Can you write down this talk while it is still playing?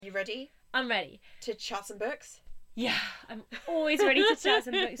you ready I'm ready to chat some books? Yeah, I'm always ready to chat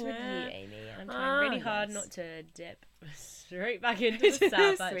some books with you, Amy. And I'm trying really hard not to dip straight back into the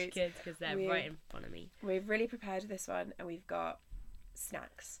Sour Patch Sweet. Kids because they're right in front of me. We've really prepared this one, and we've got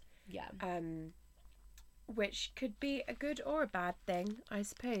snacks. Yeah. Which could be a good or a bad thing, I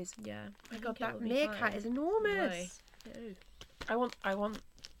suppose. Yeah. My God, that meerkat is enormous. No. I want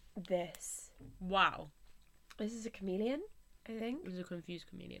this. Wow. This is a chameleon, I think. He's a confused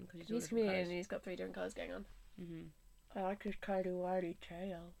chameleon because He's a chameleon and he's got 3 different colours going on. Mm-hmm. I like his kind of wiry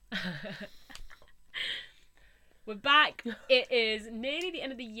tail. We're back. It is nearly the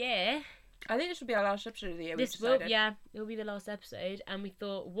end of the year. I think this will be our last episode of the year. It'll be the last episode, and we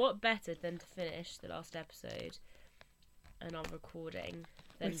thought, what better than to finish the last episode and our recording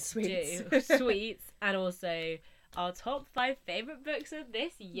than with to do sweets and also our top 5 favourite books of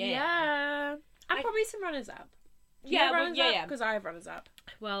this year. Yeah. And probably some runners up. Yeah. Because I have runners up.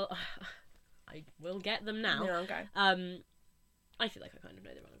 Well, I will get them now. No, okay. I feel like I kind of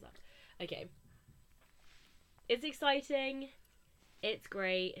know the runners up. Okay. It's exciting. It's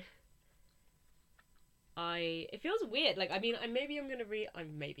great. It feels weird. Like, I mean, maybe I'm gonna read.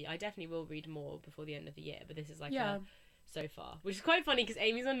 I definitely will read more before the end of the year. But this is like so far, which is quite funny because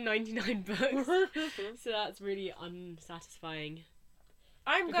Amy's on 99 books, so that's really unsatisfying.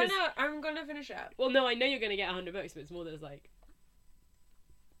 I'm gonna finish it. Well, no, I know you're gonna get 100 books, but it's more that it's like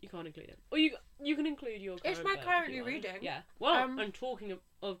you can't include it, or you can include your. It's my currently reading. Yeah. Well, I'm talking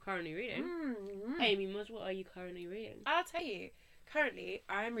of currently reading. Amy, what are you currently reading? I'll tell you. Currently,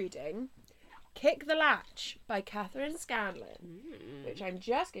 I'm reading Kick the Latch by Catherine Scanlon, which I'm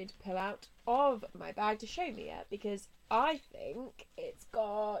just going to pull out of my bag to show me it because I think it's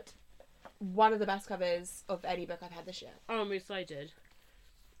got one of the best covers of any book I've had this year. Oh, I'm excited.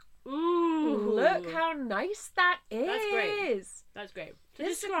 Ooh! Look how nice that is. That's great. That's great. To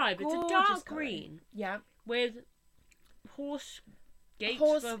describe, it's a dark green. Yeah. With horse gates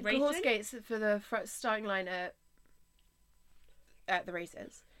for racing. Horse gates for the starting line at the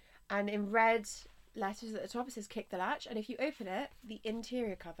races. And in red letters at the top it says Kick the Latch. And if you open it, the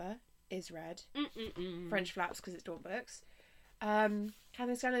interior cover is red. French flaps because it's Dawn Books.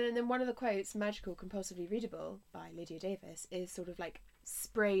 Catherine Scanlon, and then one of the quotes, magical, compulsively readable, by Lydia Davis, is sort of like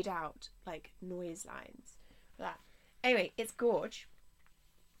sprayed out like noise lines. Like that. Anyway, it's gorge.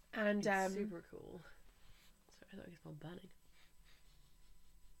 And it's super cool. Sorry, I thought it smelled burning.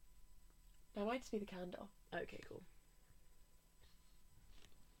 That might just be the candle. Okay, cool.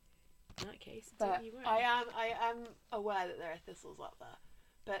 In that case, but I am aware that there are thistles up there,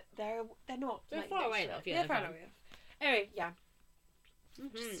 but they're not. They're far away enough. Yeah, they're far away enough. Anyway, yeah.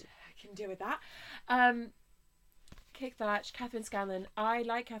 Just, I can deal with that. Kick the Latch, Catherine Scanlon. I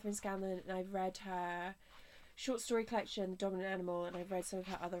like Catherine Scanlon, and I've read her short story collection, The Dominant Animal, and I've read some of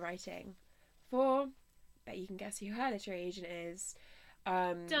her other writing. Bet you can guess who her literary agent is.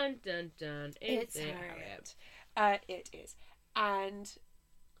 Dun dun dun. It's Harriet. It is, and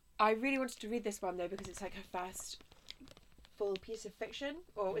I really wanted to read this one though because it's like her first full piece of fiction,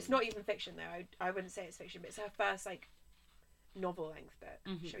 or it's not even fiction though. I wouldn't say it's fiction, but it's her first like novel length book,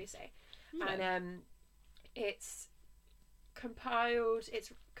 shall we say? And it's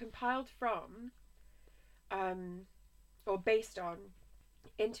compiled from or based on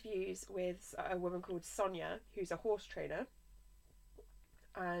interviews with a woman called Sonia, who's a horse trainer,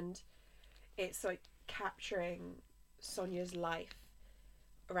 and it's like capturing Sonia's life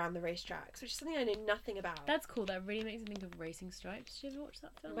around the racetracks, which is something I know nothing about. That's cool. That really makes me think of Racing Stripes. Did you ever watch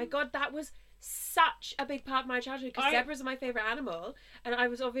that film? Oh my God, that was such a big part of my childhood because zebras are my favourite animal, and I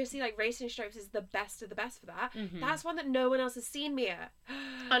was obviously like Racing Stripes is the best of the best for that. That's one that no one else has seen, Mia.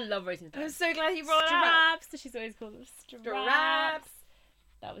 I love Racing Stripes. I'm so glad you brought it up. Straps. She's always called them straps.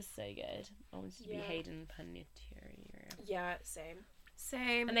 That was so good. I wanted to be Hayden Panettiere. Yeah, same.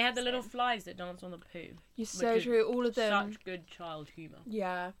 And they had the little flies that danced on the poo. You're so true. All of them. Such good child humour.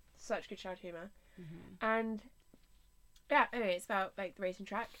 Yeah, such good child humour. And yeah, anyway, it's about like the racing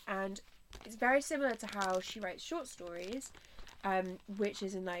track, and it's very similar to how she writes short stories, which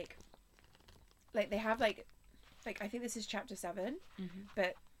is in like they have like I think this is chapter 7,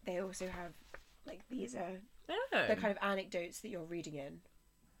 but they also have like these are the kind of anecdotes that you're reading in.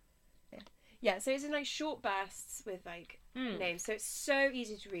 Yeah, so it's in like short bursts with like names, so it's so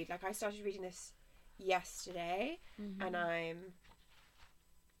easy to read. Like I started reading this yesterday, and I'm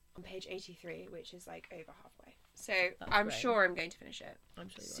on page 83, which is like over halfway. So I'm sure I'm going to finish it. I'm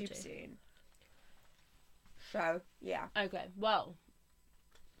sure you super soon. So yeah. Okay, well,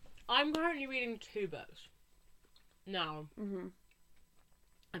 I'm currently reading 2 books now.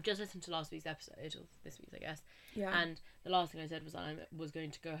 I've just listened to last week's episode, or this week's, I guess. Yeah. And the last thing I said was that I was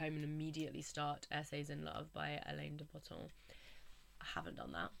going to go home and immediately start Essays in Love by Elaine de Botton. I haven't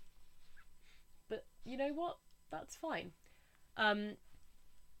done that. But you know what? That's fine. But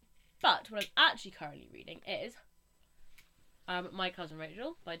what I'm actually currently reading is My Cousin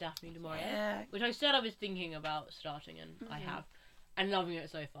Rachel by Daphne du Maurier, which I said I was thinking about starting, and I have, and loving it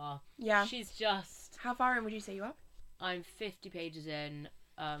so far. Yeah. She's just... How far in would you say you are? I'm 50 pages in.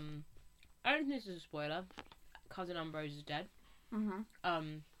 I don't think this is a spoiler. Cousin Ambrose is dead. Mm-hmm. I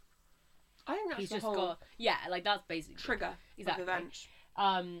think that's he's the just whole got... Yeah, like, that's basically... trigger Exactly. of events.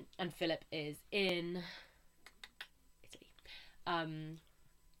 And Philip is in Italy.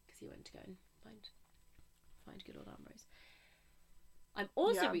 Because he went to go and find good old Ambrose. I'm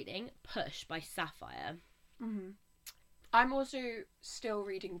also reading Push by Sapphire. Mm-hmm. I'm also still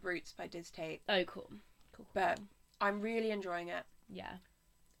reading Brutes by Diz Tate. Oh, cool. But I'm really enjoying it. Yeah.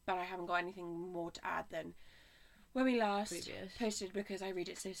 But I haven't got anything more to add than when we last Previous. posted, because I read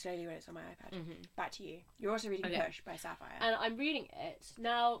it so slowly when it's on my iPad. Mm-hmm. Back to you. You're also reading Okay. Push by Sapphire. And I'm reading it.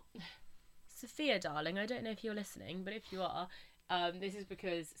 Now, Sophia, darling, I don't know if you're listening, but if you are, this is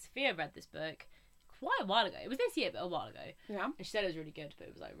because Sophia read this book quite a while ago. It was this year, but a while ago. Yeah. And she said it was really good, but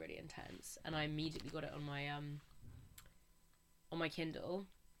it was like really intense. And I immediately got it on my Kindle.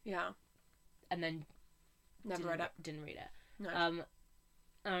 Yeah. And then Never read it. Didn't read it. No.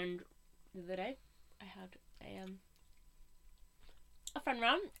 And the other day, I had a friend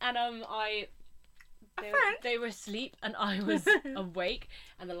round, and they were asleep, and I was awake,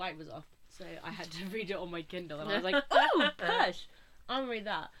 and the light was off, so I had to read it on my Kindle, and I was like, oh, Push, I'll read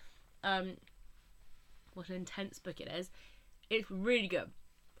that. What an intense book it is. It's really good.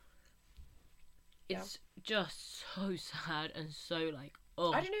 It's just so sad and so like,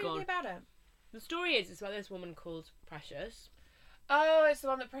 oh, I don't know God. anything about it. The story is, it's about this woman called Precious. Oh, it's the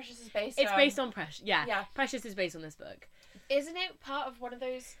one that Precious is based on. It's based on Precious. Yeah. Yeah. Precious is based on this book. Isn't it part of one of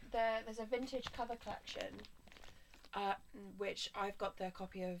those? There's a vintage cover collection, which I've got the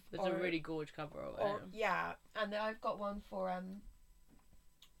copy of. There's a really gorgeous cover of it. Yeah, and then I've got one for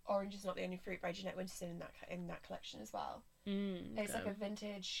Orange is Not the Only Fruit by Jeanette Winterson in that collection as well. It's like a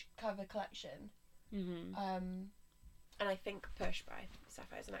vintage cover collection. Mm-hmm. And I think Push by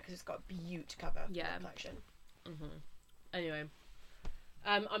Sapphire's in that because it's got a beaut cover for the collection. Mm-hmm. Anyway,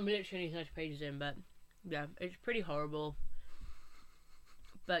 I'm literally only 30 pages in, but yeah, it's pretty horrible.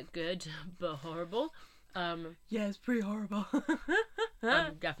 But good, but horrible. Yeah, it's pretty horrible.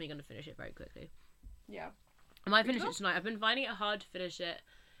 I'm definitely going to finish it very quickly. Yeah. I might finish it tonight. I've been finding it hard to finish it,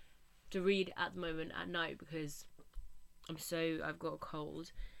 to read at the moment at night, because I've got a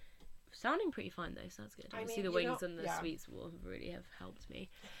cold. Sounding pretty fine though, so that's good. I see the wings and the sweets will really have helped me.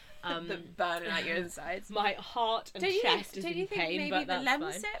 The burning at your insides. My heart and chest is in pain, but that's fine.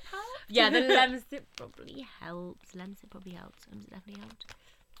 Maybe the Lemsip helped? Yeah, the Lemsip probably helps. Lemsip probably helps. Lemsip definitely helped.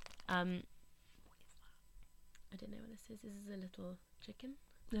 I don't know what this is. This is a little chicken.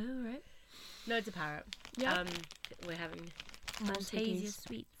 Oh, right. No, it's a parrot. Yeah. We're having Fantasia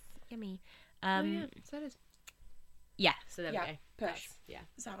sweets. Yummy. Oh, yeah, so it is. Yeah, so there we go. Push.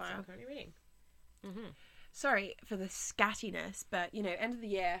 That's what I'm currently reading. Mm-hmm. Sorry for the scattiness, but end of the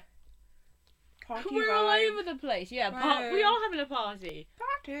year. Party We're all vibe. over the place. Yeah, Right. we are having a party.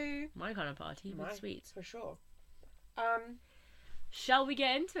 Party. My kind of party with sweets. For sure. Shall we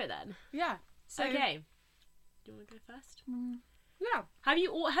get into it then? Yeah. So, Okay. Do you want to go first? Yeah. Have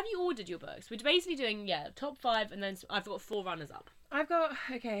you ordered your books? We're basically doing top 5, and then I've got 4 runners up.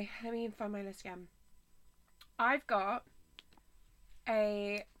 Okay, let me find my list again. I've got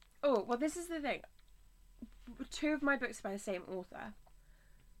this is the thing. 2 of my books are by the same author.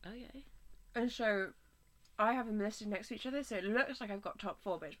 Okay. And so I have them listed next to each other, so it looks like I've got top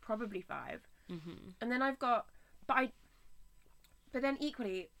 4, but it's probably 5. Mm-hmm. And then I've got, but then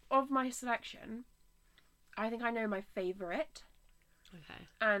equally, of my selection, I think I know my favourite. Okay.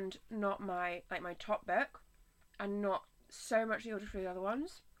 And not my top book, and not so much the order for the other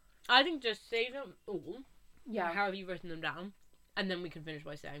ones. I think just say them all. Yeah. How have you written them down? And then we can finish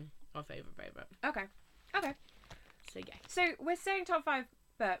by saying our favourite. Okay. So yeah. So we're saying top 5,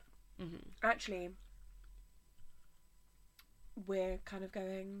 but actually, we're kind of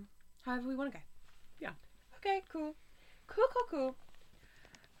going however we want to go. Yeah. Okay, cool.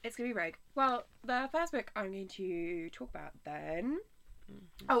 It's going to be Rogue. Well, the first book I'm going to talk about then...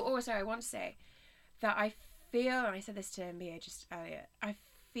 Oh, also, I want to say that I feel, and I said this to Mia just earlier, I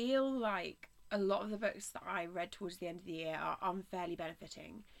feel like a lot of the books that I read towards the end of the year are unfairly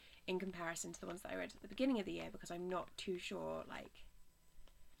benefiting in comparison to the ones that I read at the beginning of the year, because I'm not too sure, I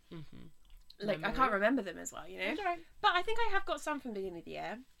can't remember them as well, That's right. But I think I have got some from the beginning of the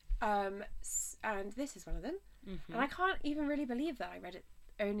year, and this is one of them. Mm-hmm. And I can't even really believe that I read it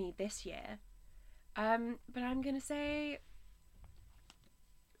only this year. But I'm going to say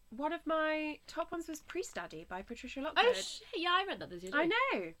one of my top ones was Priest Daddy by Patricia Lockwood. Oh, shit. Yeah, I read that this year too. I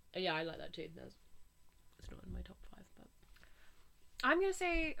know. Oh, yeah, I like that too. It's not in my top 5, but... I'm going to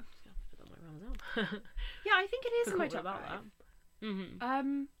say... Yeah, I'll put that on my rounds out. Yeah, I think it is in my top 5. That.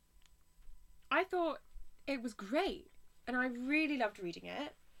 Mm-hmm. I thought it was great. And I really loved reading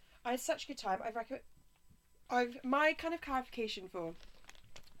it. I had such a good time. My kind of clarification for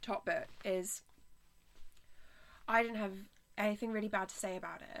top book is I didn't have anything really bad to say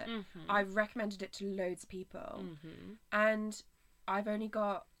about it. Mm-hmm. I've recommended it to loads of people, Mm-hmm. and I've only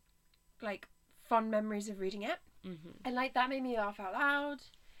got like fond memories of reading it, and like that made me laugh out loud,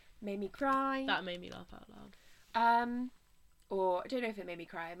 made me cry. That made me laugh out loud. Or I don't know if it made me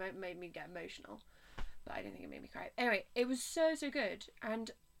cry. It made me get emotional, but I don't think it made me cry. Anyway, it was so good,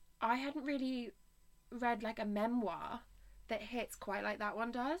 and I hadn't really read like a memoir that hits quite like that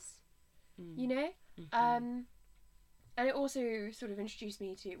one does. You know. And it also sort of introduced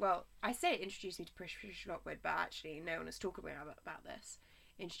me to, well, I say it introduced me to Patricia Lockwood, but actually no one is talking about this.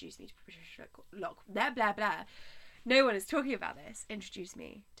 Introduced me to Patricia Lockwood. Blah, blah, blah. No one is talking about this. Introduced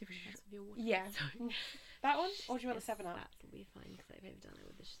me to Patricia. Yeah. That one? Or do you want the 7-Up? That will be fine, because I've overdone it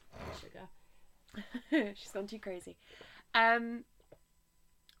with the sugar. She's gone too crazy. So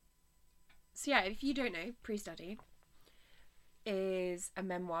yeah, if you don't know, Priest Daddy is a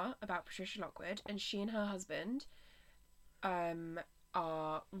memoir about Patricia Lockwood, and she and her husband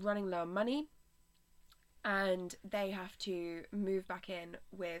are running low on money, and they have to move back in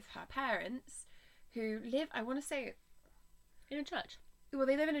with her parents, who live, I want to say, in a church. Well,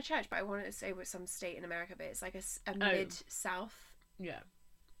 they live in a church, but I wanted to say with some state in America, but it's like a mid-south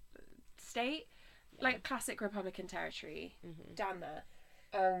state, like classic Republican territory down there.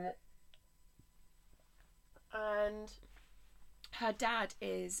 And her dad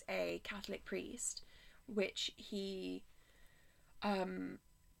is a Catholic priest, which he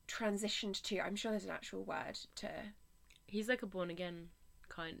transitioned to. I'm sure there's an actual word to. He's like a born again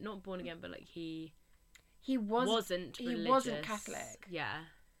kind, not born again, but like he wasn't religious. Catholic. Yeah.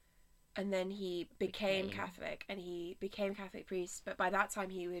 And then he became Catholic, and he became Catholic priest. But by that time,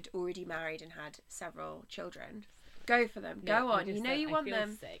 he had already married and had several children. Go for them. Go on. You know you want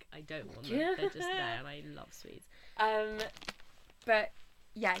them. Sick. I don't want them. They're just there, and I love sweets. But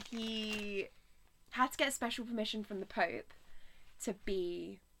yeah, he had to get special permission from the Pope to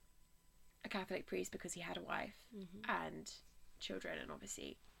be a Catholic priest because he had a wife and children, and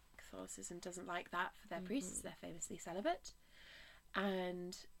obviously Catholicism doesn't like that for their priests. They're famously celibate,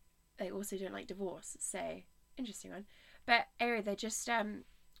 and they also don't like divorce. So interesting one. But anyway, they just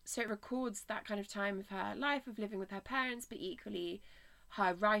so it records that kind of time of her life of living with her parents, but equally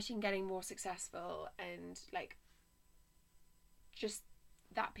her writing getting more successful, and like just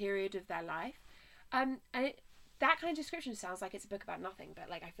that period of their life. And that kind of description sounds like it's a book about nothing, but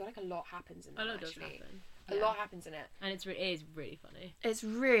like I feel like a lot happens in it. A lot happens in it, and it is really funny. It's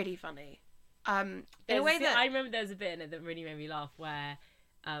really funny. In a way that I remember there's a bit in it that really made me laugh where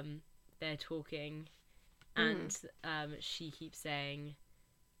they're talking, and she keeps saying,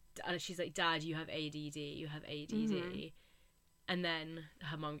 and she's like, "Dad, you have ADD. You have ADD." And then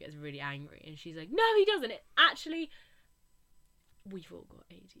her mum gets really angry, and she's like, "No, he doesn't. Actually, we've all got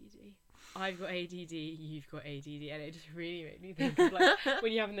ADD. I've got ADD, you've got ADD," and it just really made me think of like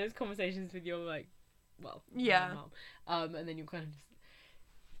when you're having those conversations with your like, well, mum, and then you're kind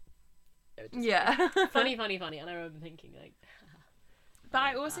of just, funny, and I remember thinking like, but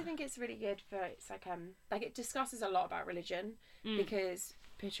I also think it's really good for it's like it discusses a lot about religion because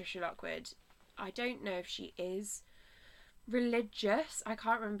Patricia Lockwood, I don't know if she is religious. I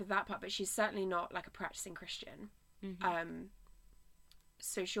can't remember that part, but she's certainly not like a practicing Christian.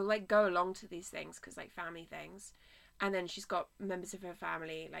 So she'll like go along to these things because like family things, and then she's got members of her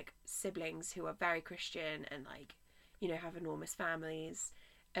family, like siblings, who are very Christian and like, you know, have enormous families,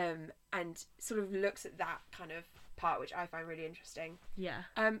 and sort of looks at that kind of part, which I find really interesting.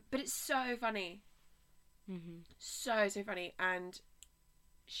 But it's so funny, so funny, and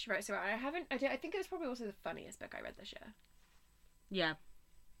she writes so well. I think it was probably also the funniest book I read this year.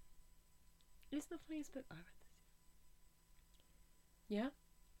 It's the funniest book I read. Yeah?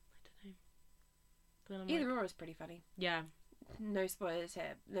 I don't know. Either or is pretty funny. Yeah. No spoilers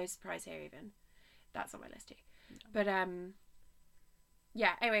here. No surprise here even. That's on my list too. But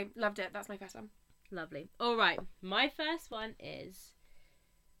yeah, anyway, loved it. That's my first one. Lovely. Alright, my first one is,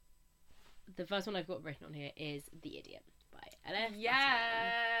 the first one I've got written on here is The Idiot by L.F.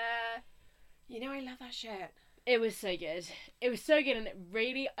 Yeah! You know I love that shit. It was so good. It was so good, and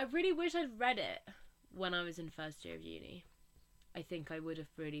I really wish I'd read it when I was in first year of uni. I think I would have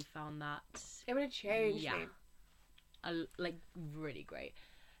really found that... It would have changed me. Like, really great.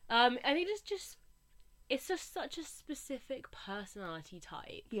 I think it's just such a specific personality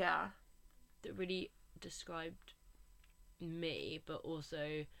type. Yeah. That really described me, but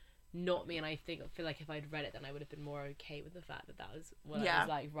also not me. And I feel like if I'd read it, then I would have been more okay with the fact that was what I was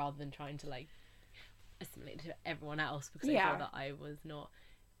like, rather than trying to, like, assimilate to everyone else, because I thought that I was not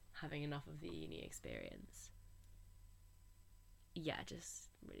having enough of the uni experience. Yeah, just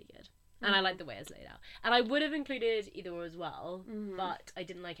really good. And I like the way it's laid out. And I would have included Either Or as well, but I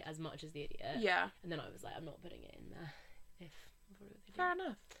didn't like it as much as The Idiot. Yeah. And then I was like, I'm not putting it in there. Fair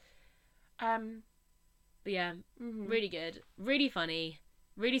enough. But yeah, really good. Really funny.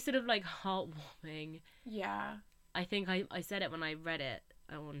 Really sort of, like, heartwarming. Yeah. I think I said it when I read it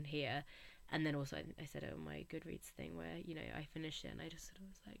on here. And then also I said it on my Goodreads thing where, you know, I finished it and I just sort of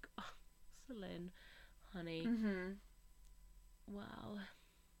was like, oh, Celine, honey. Wow.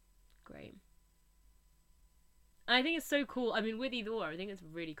 Great. And I think it's so cool. I mean, with Either Or, I think it's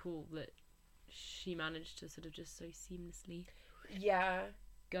really cool that she managed to sort of just so seamlessly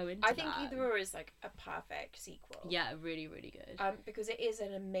go into I think Either Or is, like, a perfect sequel. Yeah, really, really good. Because it is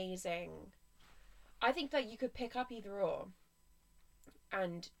an amazing... I think that you could pick up Either Or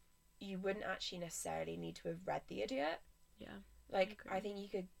and you wouldn't actually necessarily need to have read The Idiot. Yeah. Like, I think you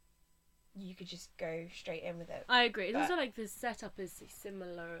could just go straight in with it. I agree. It's also, like, the setup is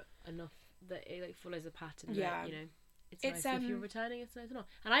similar enough that it, like, follows a pattern that, you know, it's nice if you're returning, it's nice or not.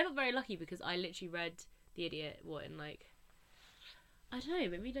 And I got very lucky because I literally read The Idiot, in, like, I don't know,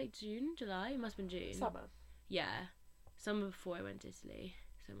 maybe, like, June, July? It must have been June. Summer. Yeah. Summer before I went to Italy,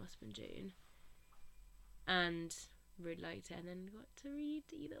 so it must have been June. And really liked it, and then got to read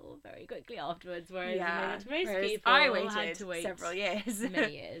Either Or very quickly afterwards, whereas most people I waited had to wait several years.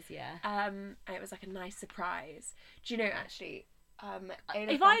 Many years, yeah. And it was like a nice surprise. Do you know, actually,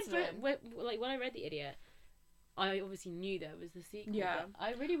 if I'd like when I read The Idiot, I obviously knew there was the sequel. Yeah. But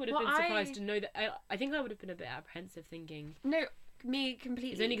I really would have been surprised to know that. I think I would have been a bit apprehensive, thinking. No, me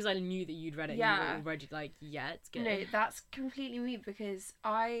completely. It's only because I knew that you'd read it. Yeah. And you were already like, yeah, it's good. No, that's completely me because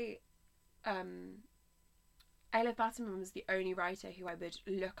Elif Batuman was the only writer who I would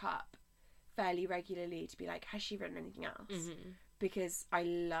look up fairly regularly to be like, has she written anything else? Because I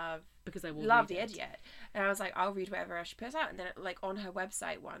love The Idiot, and I was like, I'll read whatever else she puts out. And then, like, on her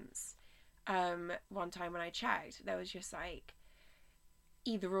website once, one time when I checked, there was just like,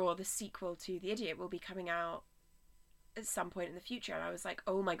 Either Or, the sequel to The Idiot, will be coming out at some point in the future, and I was like,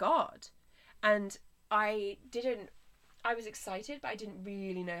 oh my god. And I was excited, but I didn't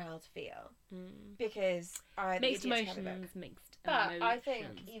really know how to feel because mixed emotions. But I think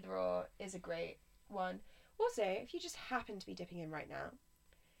Either Or is a great one. Also, if you just happen to be dipping in right now,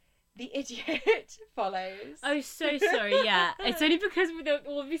 The Idiot follows. Oh, so sorry. Yeah, it's only because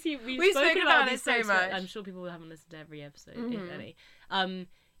obviously we've spoken about it so much. I'm sure people haven't listened to every episode, if any.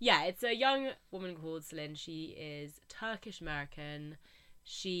 Yeah, it's a young woman called Celine. She is Turkish American.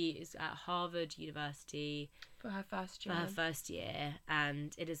 She is at Harvard University for her first year,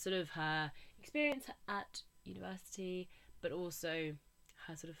 and it is sort of her experience at university, but also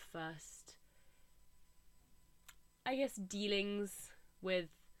her sort of first, I guess, dealings with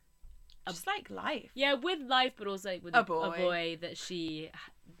just like life. Yeah, with life, but also with a boy that she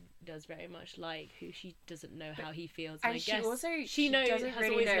does very much like, who she doesn't know how he feels. And I guess she has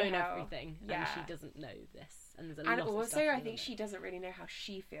always known everything, and she doesn't know this. And there's a lot of stuff I think she doesn't really know how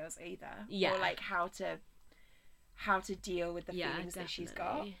she feels either. Yeah. Or like how to deal with the feelings that she's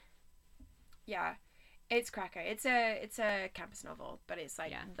got. Yeah. It's cracker. It's a campus novel, but it's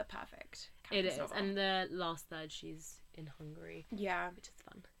like the perfect campus novel. And the last third she's in Hungary. Yeah. Which is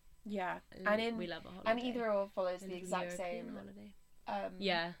fun. Yeah. We love a holiday. And Either Or follows the exact same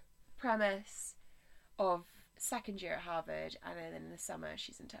premise of second year at Harvard, and then in the summer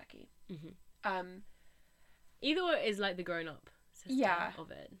she's in Turkey. Either Or is like the grown-up system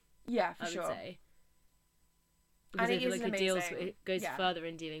of it. Yeah, for sure. I would say. Because and it is like it goes further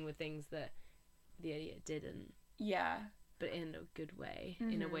in dealing with things that The Idiot didn't. Yeah. But in a good way,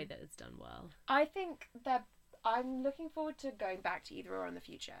 in a way that it's done well. I think that I'm looking forward to going back to Either Or in the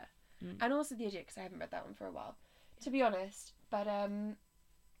future. And also The Idiot, because I haven't read that one for a while, to be honest. But,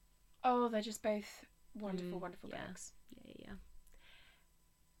 they're just both wonderful, wonderful books. Yeah.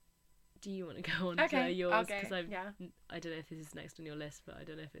 Do you want to go on to yours? Because I don't know if this is next on your list, but I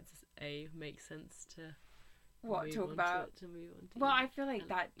don't know if it's makes sense to talk about. To move on to well, I feel like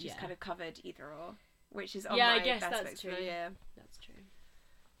that just kind of covered Either Or, which is on my I guess best that's books true. for the year. That's true.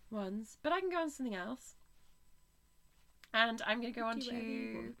 Ones, but I can go on to something else. And I'm going to go on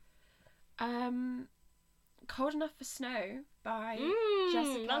to Cold Enough for Snow by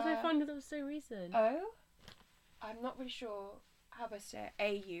Jessica. That's so fun because it was so recent. Oh? I'm not really sure how best to say it.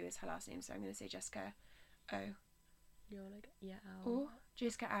 A-U is her last name, so I'm going to say Jessica O. You're like, yeah, ow. Or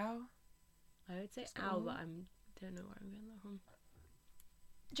Jessica Ow. I would say Jessica ow, Ow. but I don't know where I'm getting that from.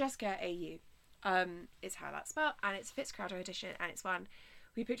 Jessica A-U is how that's spelled, and it's Fitzcarraldo edition, and it's one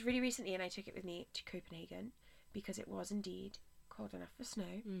we picked really recently, and I took it with me to Copenhagen because it was indeed cold enough for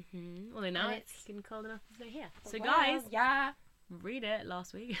snow. Mm-hmm. Well, now And it's getting cold enough to stay here. So, Well, guys, yeah, read it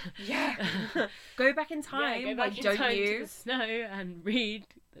last week. yeah, go back in time. Yeah, go Why back in don't time you? to the snow and read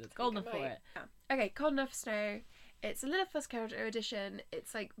that it's cold enough for it. Yeah. Okay, cold enough for snow. It's a little Fitzcarraldo edition.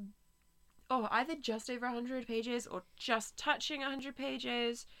 It's like, either just over 100 pages or just touching 100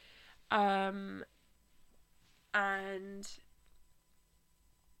 pages. And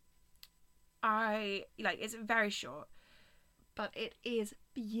it's very short, but it is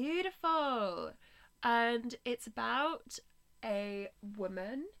beautiful. And it's about a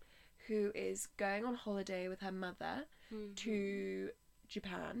woman who is going on holiday with her mother to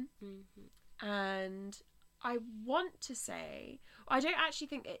Japan. Mm-hmm. And I want to say, I don't actually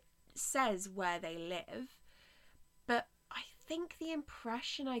think it says where they live, but I think the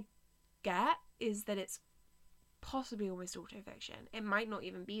impression I get is that it's possibly almost autofiction. It might not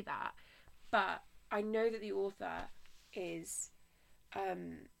even be that, but I know that the author is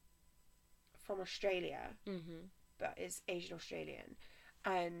from Australia, but is Asian Australian,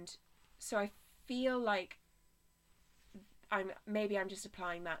 and so I feel like I'm just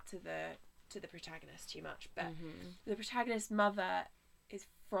applying that to the protagonist too much, but the protagonist's mother is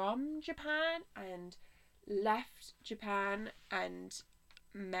from Japan and left Japan and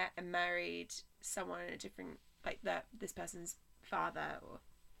met and married someone in a different, this person's father,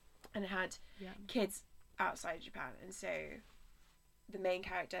 and had kids outside of Japan, and so the main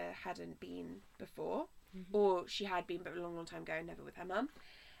character hadn't been before, or she had been but a long time ago, never with her mum,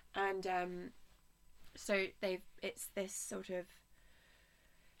 and so it's this sort of,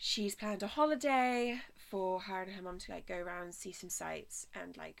 she's planned a holiday for her and her mum to go around and see some sights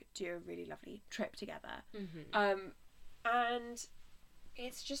and do a really lovely trip together. And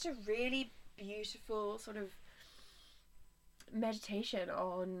it's just a really beautiful sort of meditation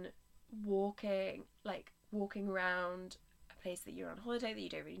on walking around a place that you're on holiday that you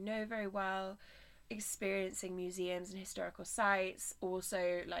don't really know very well, experiencing museums and historical sites,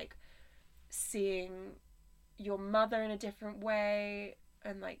 also seeing your mother in a different way,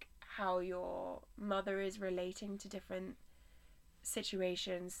 and how your mother is relating to different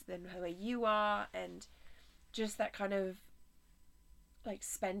situations than the way you are, and just that kind of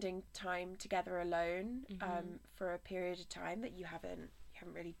spending time together alone for a period of time that you haven't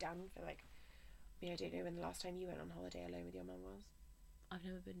really done for I don't know when the last time you went on holiday alone with your mum was. I've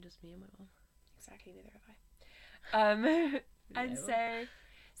never been, just me and my mum. Exactly, neither have I. And so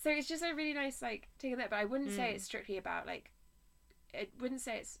it's just a really nice take of that, but I wouldn't say it's strictly about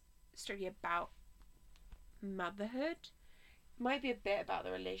motherhood. Might be a bit about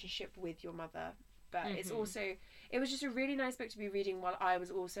the relationship with your mother, but it was just a really nice book to be reading while I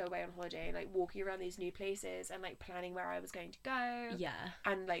was also away on holiday and walking around these new places and planning where I was going to go. Yeah.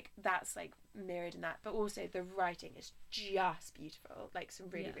 And that's mirrored in that, but also the writing is just beautiful. Some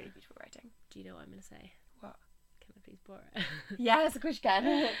really really beautiful writing. Do you know what I'm gonna say? What? Can I please borrow it? Yes, of course you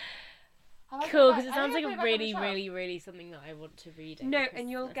can. Cool, because it sounds like a really, really, really something that I want to read. No, and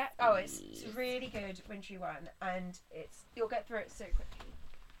you'll get. Oh, it's really good, wintry one, and you'll get through it so quickly.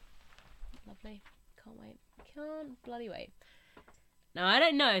 Lovely. Can't wait. Can't bloody wait. Now, I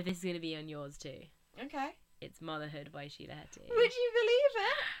don't know if this is going to be on yours too. Okay. It's Motherhood by Sheila Heti. Would you believe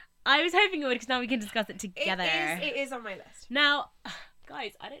it? I was hoping it would, because now we can discuss it together. It is on my list. Now,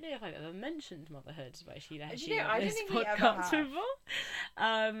 guys, I don't know if I've ever mentioned Motherhood by Sheila Heti on this podcast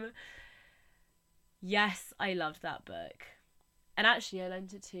before. Yes, I loved that book. And actually, I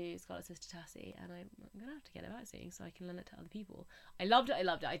lent it to Scarlett's sister Tassie, and I'm going to have to get it back soon so I can lend it to other people. I loved it.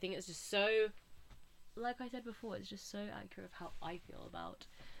 I think it's just so, like I said before, it's just so accurate of how I feel about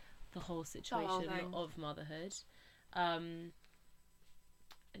the whole situation of motherhood. I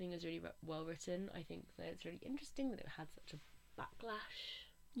think it's really well written. I think that it's really interesting that it had such a backlash.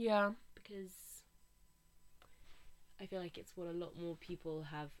 Yeah. Because I feel like it's what a lot more people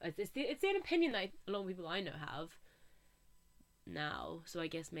have. It's an opinion that a lot of people I know have now. So I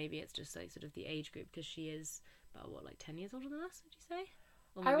guess maybe it's just sort of the age group, because she is about 10 years older than us, would you say?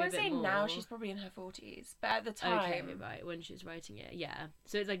 I would say more. Now she's probably in her 40s, but at the time, okay, right, when she was writing it, yeah.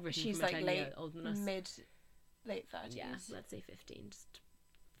 So it's written she's from a 10 year older than us, late 30s. Yeah, let's say 15, just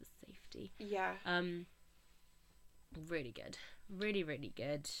for safety. Yeah. Really good, really really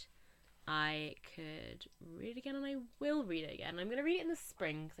good. I could read it again, and I will read it again. I'm going to read it in the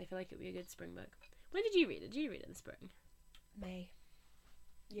spring because I feel like it would be a good spring book. When did you read it? Did you read it in the spring? May.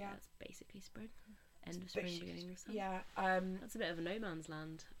 Yeah. That's basically spring. End of spring, beginning of summer. Yeah. That's a bit of a no man's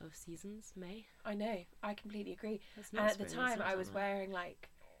land of seasons, May. I know. I completely agree. That's And not at the spring, time, that's I was summer. wearing like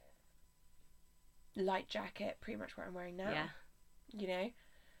light jacket, pretty much what I'm wearing now. Yeah. You know,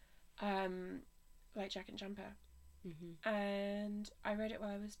 light jacket and jumper. Mm-hmm. And I read it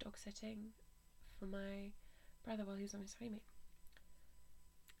while I was dog sitting for my brother while he was on his honeymoon.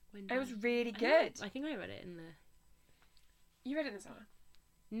 It was really good. I think I read it in the... You read it in the summer?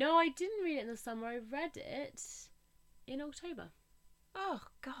 No, I didn't read it in the summer. I read it in October. Oh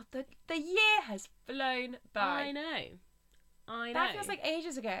God, the year has flown by. I know. That feels like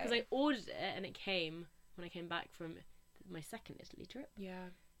ages ago. Because I ordered it and it came when I came back from my second Italy trip. Yeah.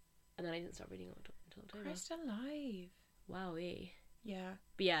 And then I didn't start reading it until October. Christ alive. Wowee. Yeah.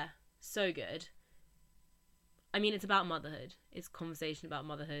 But yeah, so good. I mean, it's about motherhood. It's conversation about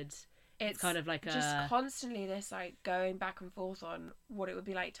motherhood. It's kind of like just constantly this like going back and forth on what it would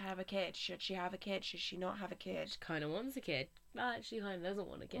be like to have a kid. Should she have a kid? Should she not have a kid? She kind of wants a kid. Well, actually, kind of doesn't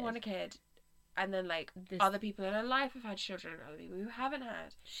want a kid. Want a kid. And then like other people in her life have had children. Other people who haven't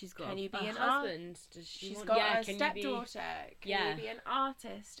had. She's got can you be a an husband? Does she She's want... got a stepdaughter. Can you be an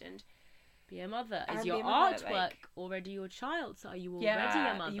artist and be a mother? Is and your be a mother, artwork like... already your child? So are you already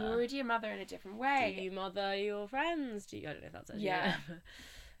yeah, a mother? You're already a mother in a different way. Do you mother your friends? I don't know if that's actually yeah.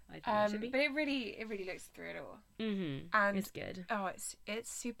 I think it should be. But it really looks through it all. Mm-hmm. And it's good. Oh, it's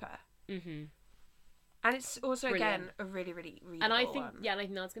super. Mm-hmm. And it's also Brilliant. Again a really readable and I think one. yeah, I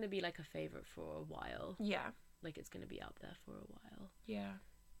think that's gonna be like a favourite for a while. Yeah. Like it's gonna be up there for a while. Yeah.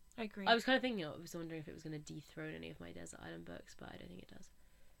 I agree. I was kind of thinking, I was wondering if it was gonna dethrone any of my Desert Island books, but I don't think it does.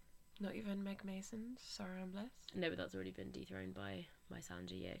 Not even Meg Mason's Sorrow and Bliss? No, but that's already been dethroned by my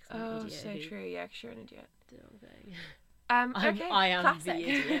Sanja year. Oh, so true. Yeah, because you're an idiot. Did the wrong thing. Okay. I am classic. the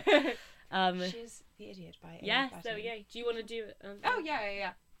idiot. She's the idiot by Amy yes, Button. there we go. Do you want to do it? Oh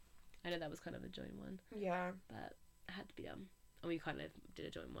yeah. I know that was kind of a joint one. Yeah. But it had to be done. And we kind of did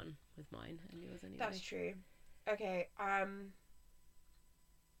a joint one with mine and yours anyway. That's true. Okay, I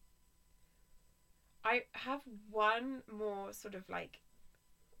have one more sort of like...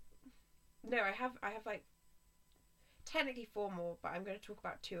 No, I have like technically 4 more, but I'm going to talk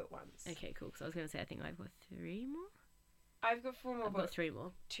about 2 at once. Okay, cool. Because I was going to say I think I've got 3 more. I've got 4 more, I've got 3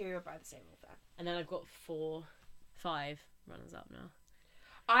 more. 2 are by the same author. And then I've got 5 runners up now.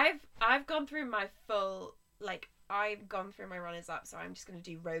 I've gone through my full, like, I've gone through my runners up, so I'm just going to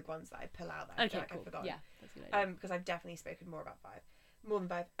do rogue ones that I pull out that I feel like I've forgotten. Yeah, that's a good idea. Because I've definitely spoken more than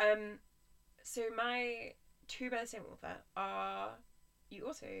 5. So my 2 by the same author are... You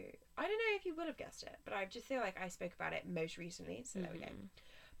also... I don't know if you would have guessed it, but I just feel like I spoke about it most recently, so there we go.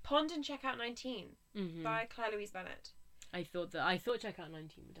 Pond and Checkout 19 by Claire Louise Bennett. I thought Checkout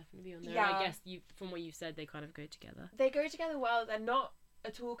 19 would definitely be on there. Yeah. I guess from what you said, they kind of go together. They go together well. They're not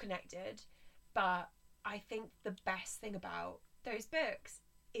at all connected, but I think the best thing about those books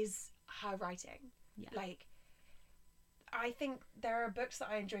is her writing. Yeah. Like, I think there are books that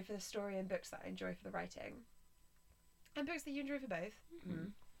I enjoy for the story and books that I enjoy for the writing. And books that you enjoy for both. Mm-hmm.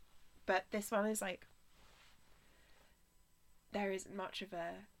 But this one is like... There isn't much of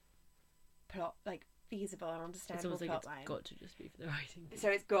a plot, like, feasible and understandable plot line. It's got to just be for the writing. So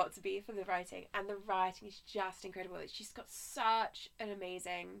it's got to be for the writing. And the writing is just incredible. She's got such an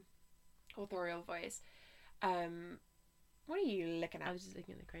amazing authorial voice. What are you looking at? I was just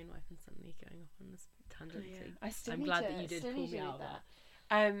looking at the Crane Wife and suddenly going off on this tangent. Oh, yeah. I'm glad that you did pull me out of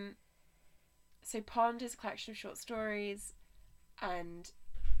that. So Pond is a collection of short stories, and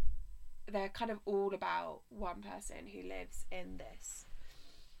they're kind of all about one person who lives in this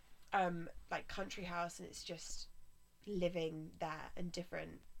like country house, and it's just living there and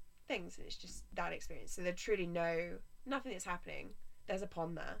different things, and it's just that experience. So there's truly nothing that's happening. There's a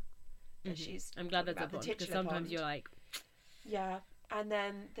pond there that she's... I'm glad there's a pond, because sometimes you're like... Yeah. And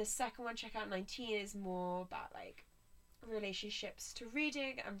then the second one, Checkout 19, is more about like relationships to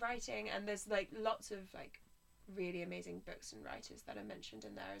reading and writing, and there's like lots of like really amazing books and writers that are mentioned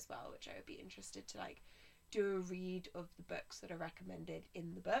in there as well, which I would be interested to like do a read of the books that are recommended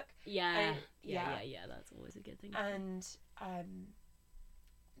in the book. Yeah, that's always a good thing. And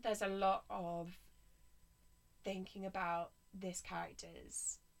there's a lot of thinking about this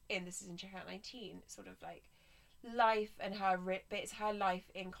character's, in This Is in Checkout 19, sort of like life and her, but it's her life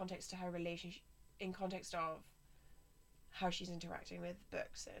in context to her relationship, in context of how she's interacting with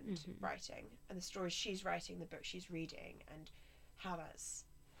books and writing, and the stories she's writing, the books she's reading, and how that's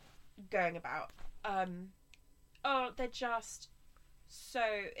going about. They're just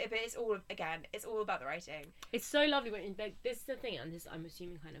but it's all about the writing. It's so lovely when like, this is the thing, and this I'm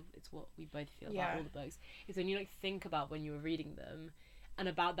assuming kind of it's what we both feel about all the books. Is when you like think about when you were reading them, and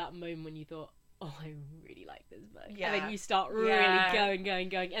about that moment when you thought, oh, I really like this book. Yeah. And then you start really going,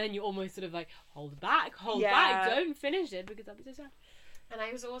 and then you almost sort of like hold back, don't finish it because that'd be so sad. And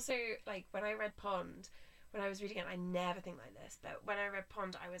I was also like, when I read Pond, when I was reading it, I never think like this, but when I read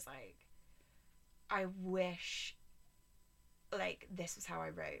Pond, I was like, I wish, like, this was how I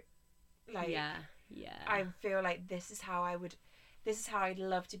wrote. Like, yeah. I feel like this is how I'd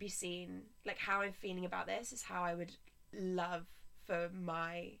love to be seen. Like, how I'm feeling about this is how I would love for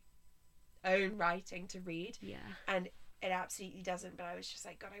my own writing to read. Yeah. And it absolutely doesn't, but I was just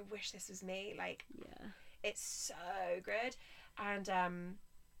like, God, I wish this was me. Like, it's so good. And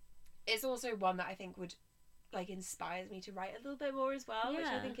it's also one that I think would, like, inspires me to write a little bit more as well, which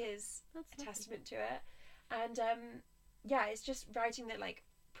I think is a testament to it. And it's just writing that, like,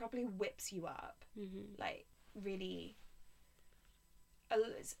 properly whips you up. Like, really,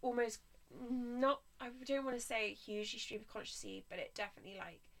 it's almost not, I don't want to say hugely stream of consciousness, but it definitely,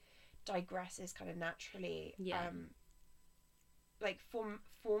 like, digresses kind of naturally. Like,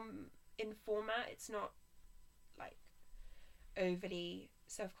 in format, it's not, like, overly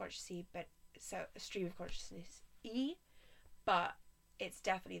self-conscious, but so a stream of consciousness but it's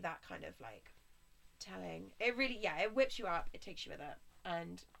definitely that kind of, like, telling. It really, it whips you up, it takes you with it,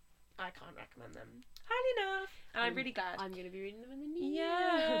 and I can't recommend them highly enough. And I'm really glad I'm going to be reading them in the new year.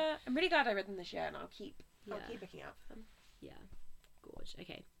 Yeah, I'm really glad I read them this year, and I'll keep looking out for them. Yeah, gorge.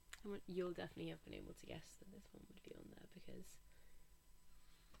 Okay, you'll definitely have been able to guess that this one would be on there because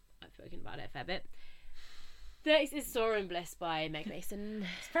I've spoken about it a fair bit. This is Soaring Bliss by Meg Mason.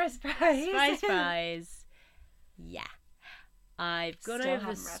 Surprise, surprise. Surprise. Yeah. I've gone over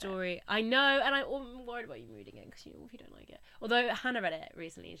the story. I know, and I'm worried about you reading it because, you know, if you don't like it. Although Hannah read it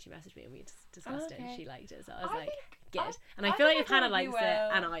recently and she messaged me and we discussed it and she liked it. So I was good. And I feel like if Hannah likes it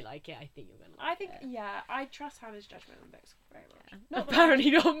and I like it, I think you're going to like it. I trust Hannah's judgment on books very much. Yeah.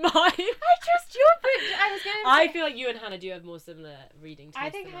 Apparently not mine. I trust your book. I feel like you and Hannah do have more similar reading tastes. I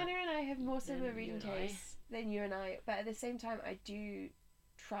think Hannah and I have more similar reading tastes than you and I. But at the same time, I do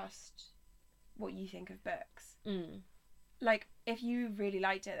trust what you think of books. Like, if you really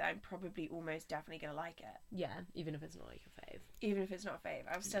liked it, I'm probably almost definitely going to like it. Yeah, even if it's not like your fave. Even if it's not a fave,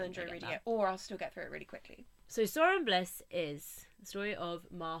 I'll still enjoy reading it, or I'll still get through it really quickly. So, Soaring Bliss is the story of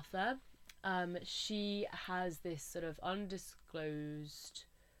Martha. She has this sort of undisclosed...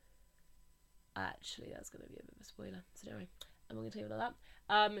 Actually, that's going to be a bit of a spoiler, so don't worry. I'm not going to tell you about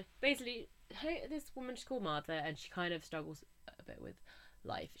that. Basically, this woman, she's called Martha, and she kind of struggles a bit with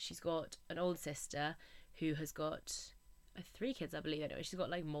life. She's got an older sister who has got... 3 kids, I believe. Anyway, she's got,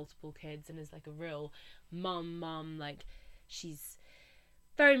 like, multiple kids and is, like, a real mum. Like, she's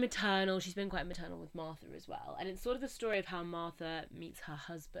very maternal. She's been quite maternal with Martha as well. And it's sort of the story of how Martha meets her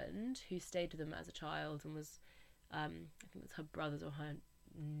husband, who stayed with them as a child and was, I think it was her brother's or her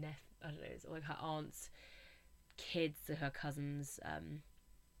I don't know, it's like her aunt's kids, so her cousin's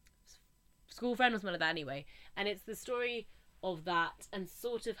school friend or something like that anyway. And it's the story of that and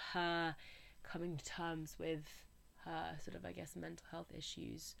sort of her coming to terms with her sort of, I guess, mental health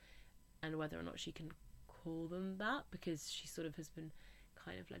issues and whether or not she can call them that, because she sort of has been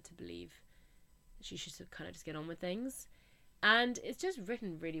kind of led to believe that she should kind of just get on with things. And it's just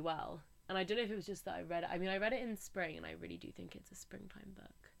written really well. And I don't know if it was just that I read it. I mean, I read it in spring, and I really do think it's a springtime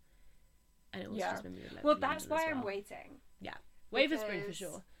book. And it also just made me like, well, that's why I'm waiting. Yeah, wait for spring for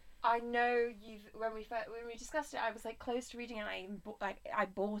sure. I know when we discussed it, I was like close to reading it. I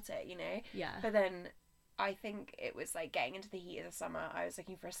bought it, you know. Yeah. But then I think it was like getting into the heat of the summer. I was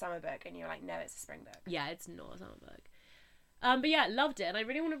looking for a summer book, and you're like, no, it's a spring book. Yeah, it's not a summer book. But yeah, loved it, and I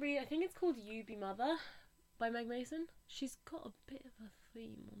really want to read. I think it's called You Be Mother by Meg Mason. She's got a bit of a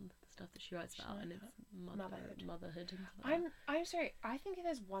theme on the stuff that she writes about, and it's motherhood. And I'm sorry. I think if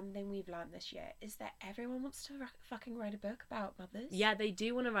there's one thing we've learned this year is that everyone wants to fucking write a book about mothers. Yeah, they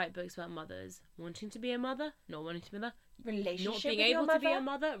do want to write books about mothers, wanting to be a mother, not wanting to be a mother, relationship, not being able to be a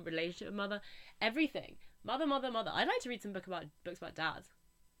mother, relationship with mother, everything. Mother. I'd like to read some books about dads.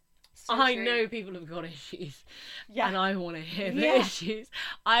 So I know people have got issues, and I want to hear the issues.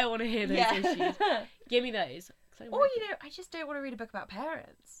 I want to hear those issues. Give me those. Or, you know, I just don't want to read a book about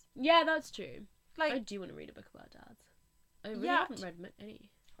parents. Yeah, that's true. Like, I do want to read a book about dads. I really haven't read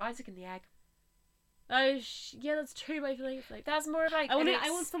any. Isaac and the Egg. Oh, yeah, that's true. But I feel like it's like that's more of like I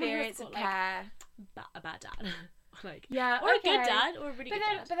want someone who's got care. Like a bad dad. Like, yeah, or a good dad, or a really good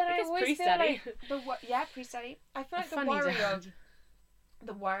dad. But then I always feel like pre-study. I feel like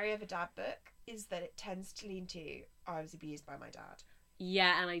the worry of a dad book is that it tends to lean to, I was abused by my dad.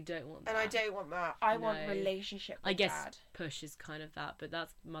 Yeah, and I don't want that. And I don't want that. I want relationship with I guess dad. push is kind of that, but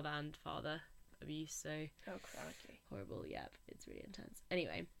that's mother and father abuse, so... Oh, crikey. Horrible, yep. It's really intense.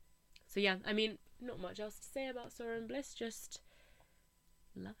 Anyway, so yeah, I mean, not much else to say about Sorrow and Bliss, just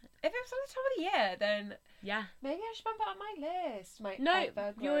love it. If it was on the top of the year, then... Yeah. Maybe I should bump it on my list. My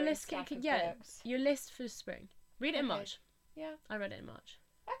your list can books. your list for spring. Read it in March. Yeah. I read it in March.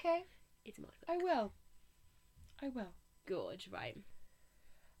 Okay. It's a March book. I will. Good, right.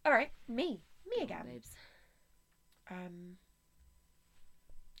 Alright, me again. Babes. Bum,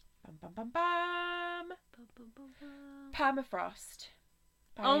 bum, bum, bum. Permafrost.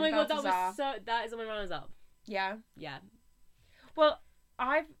 Oh my god, that is on my runners up. Yeah. Yeah. Well,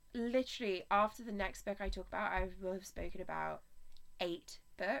 I've literally, after the next book I talk about, I will have spoken about 8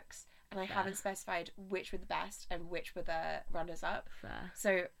 books, and I haven't specified which were the best and which were the runners up. Fair.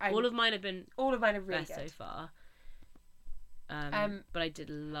 So all of mine are really really best good so far. But I did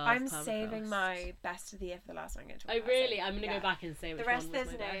love. I'm saving my best of the year for the last one I'm going to talk about. Really? I'm going to go back and say which the rest one was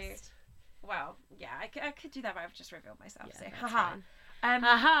there's my no best. Well, yeah, I could do that, but I've just revealed myself. Yeah, So that's haha. fine.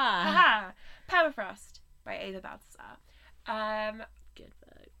 Haha. Permafrost by Ava Balthazar. Good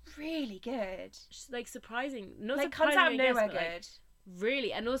book. Really good. Just like surprising. Not like surprising, comes out of I guess, nowhere but, like, good.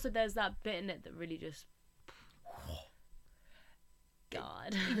 really, and also there's that bit in it that really just.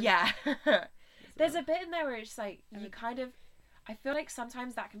 God. Yeah. There's a bit in there where it's like you kind of. I feel like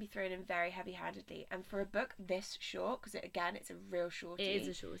sometimes that can be thrown in very heavy-handedly, and for a book this short, because it's a real shorty. It is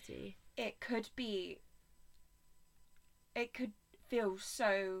a shorty. It could feel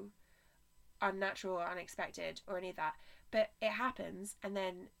so unnatural or unexpected or any of that, but it happens, and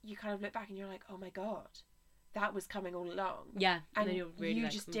then you kind of look back and you're like, oh my god, that was coming all along. Yeah, and then you're really you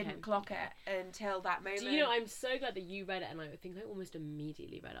like, just didn't clock it until that moment. Do you know, I'm so glad that you read it, and I think I almost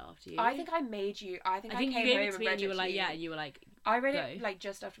immediately read it after you. I think I made you. I think you came gave home it to me, and you were like, yeah, and you were like, I read it like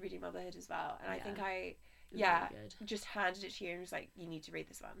just after reading Motherhood as well, and I think I really just handed it to you and was like, you need to read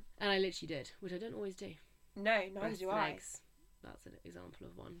this one. And I literally did, which I don't always do. No, neither do I. That's an example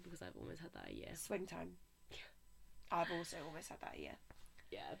of one, because I've almost had that a year. Swing time. I've also almost had that a year.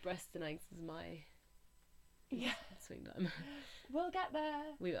 Yeah, breasts and eggs is my swing time. We'll get there.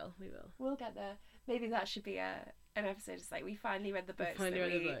 We will. We'll get there. Maybe that should be an episode. It's like we finally read the books lent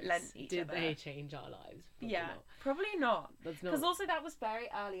each other. Did they change our lives? Probably not. That's not. Because also that was very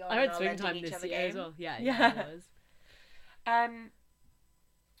early on. I read Swing Time this year as well. Yeah, it was.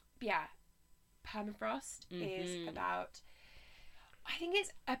 Yeah, Permafrost is about. I think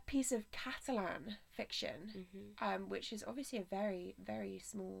it's a piece of Catalan fiction, which is obviously a very, very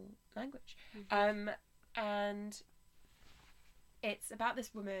small language. And it's about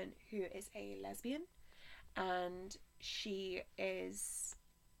this woman who is a lesbian, and she is,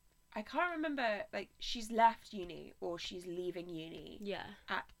 I can't remember, like, she's left uni or she's leaving uni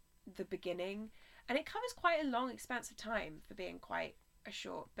at the beginning, and it covers quite a long expanse of time for being quite a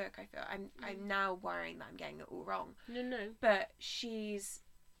short book. I feel I'm now worrying that I'm getting it all wrong. No. But she's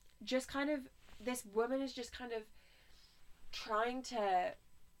just kind of, this woman is just kind of trying to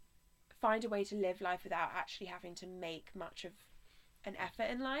find a way to live life without actually having to make much of an effort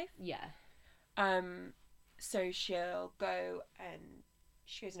in life. Yeah. So she'll go and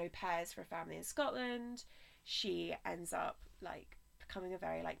she goes in au pairs for a family in Scotland. She ends up like becoming a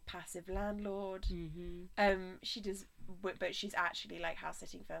very like passive landlord. She does, but she's actually like house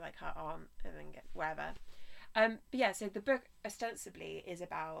sitting for like her aunt and then wherever. But yeah, so the book ostensibly is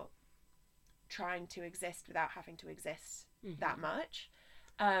about trying to exist without having to exist that much.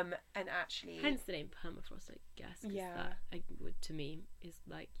 And actually, hence the name Permafrost, I guess. That, to me, is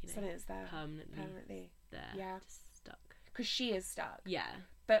like, you know, something that's there permanently there. Yeah, just stuck. Because she is stuck. Yeah,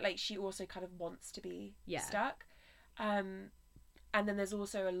 but like she also kind of wants to be stuck. And then there's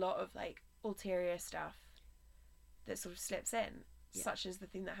also a lot of like ulterior stuff that sort of slips in, such as the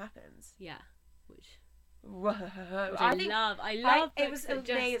thing that happens. Yeah, which I love. It was amazing.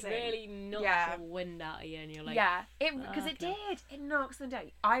 Just really knocks the wind out of you, and you're like, because it did. It knocks them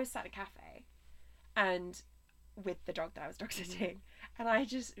down. I was sat at a cafe, and with the dog that I was dog sitting, and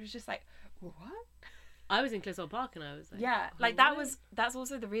it was just like, what? I was in Clissold Park, and I was like, that's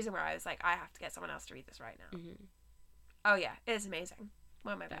also the reason where I was like, I have to get someone else to read this right now. Oh yeah, it's amazing.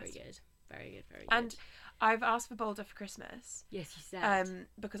 One of my best. Very good. And I've asked for Boulder for Christmas. Yes, you said.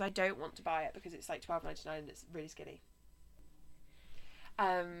 Because I don't want to buy it because it's like $12.99 and it's really skinny.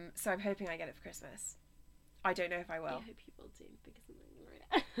 So I'm hoping I get it for Christmas. I don't know if I will. I hope you will too, because I'm not gonna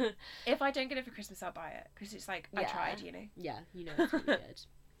read it. If I don't get it for Christmas, I'll buy it because it's like I tried, you know. Yeah, you know it's really good.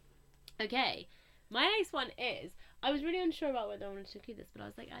 Okay, my next one is, I was really unsure about whether I wanted to include this, but I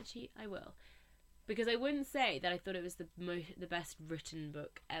was like, actually, I will, because I wouldn't say that I thought it was the best written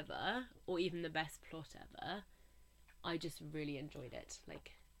book ever, or even the best plot ever. I just really enjoyed it.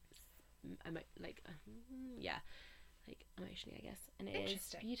 Like, I'm emotionally, I guess. And it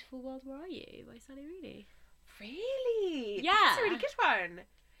is Beautiful World, Where Are You by Sally Rooney. Really? Yeah. That's a really good one.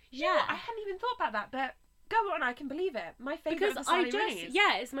 Yeah. I hadn't even thought about that, but go on, I can believe it. My favourite of the Sally Rooney's.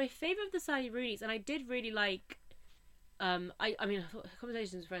 Yeah, it's my favourite of the Sally Rooney's, and I did really like... I thought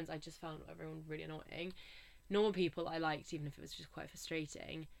Conversations with Friends, I just found everyone really annoying. Normal People I liked, even if it was just quite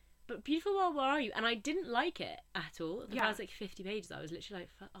frustrating. But Beautiful World, Where Are You? And I didn't like it at all. The first 50 pages, I was literally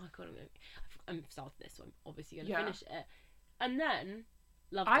like, oh god, I'm started this, so I'm obviously going to finish it. And then,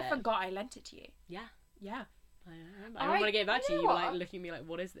 loved it. I forgot I lent it to you. Yeah. Yeah. I don't want to get back to you. You were like looking at me like,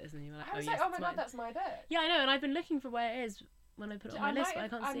 what is this? And you were like, I was like, oh my god, that's my book. Yeah, I know, and I've been looking for where it is when I put it on my list, but I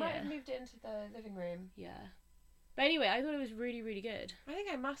can't see it. I might have moved it into the living room. Yeah. But anyway, I thought it was really, really good. I think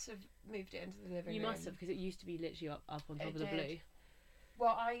I must have moved it into the living room. You must have, because it used to be literally up on top of the blue.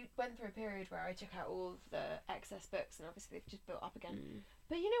 Well, I went through a period where I took out all of the excess books, and obviously they've just built up again.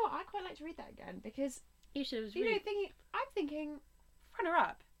 But you know what? I quite like to read that again, because I'm thinking runner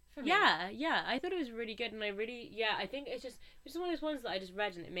up for me. Yeah. I thought it was really good, and I think it's just one of those ones that I just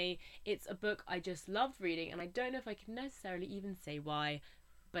read, and it's a book I just loved reading, and I don't know if I can necessarily even say why,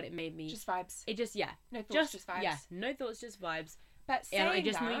 but it made me just vibes. It just no thoughts, just vibes. Yeah, no thoughts, just vibes. But saying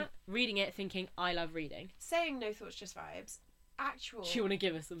reading it, thinking I love reading. Saying no thoughts, just vibes. Actual. Do you want to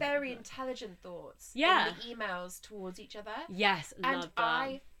give us some very intelligent thoughts? Yeah. In the emails towards each other. Yes, loved that.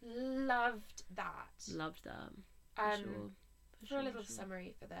 I loved that. Loved that. For a little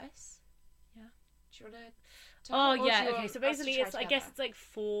summary for this. Yeah. Do you want to? Okay. So basically, I guess it's like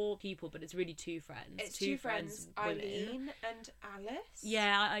 4 people, but it's really 2 friends. It's 2 friends, Eileen and Alice.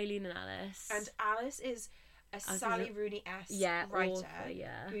 Yeah, Eileen and Alice. And Alice is a Sally Rooney-esque writer,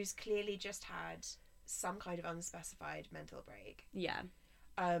 who's clearly just had some kind of unspecified mental break. Yeah.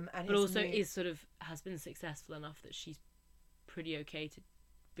 But also has been successful enough that she's pretty okay to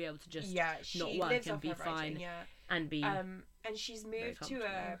be able to just not work and be fine and be and she's moved to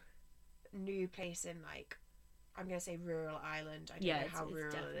a new place in, like, I'm gonna say rural Ireland. I don't know how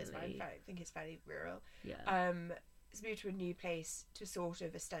rural it is, but I think it's fairly rural. Yeah. It's moved to a new place to sort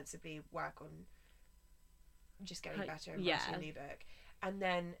of ostensibly work on just getting better and writing a new book. And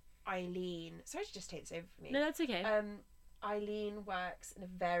then Eileen, sorry to just take this over from me. No, that's okay. Eileen works in a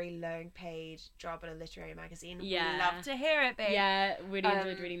very low-paid job at a literary magazine. Yeah. We love to hear it, babe. Yeah, really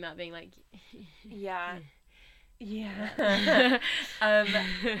enjoyed reading that, being like... Yeah.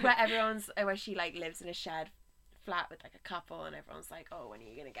 Where she, like, lives in a shared flat with, like, a couple, and everyone's like, oh, when are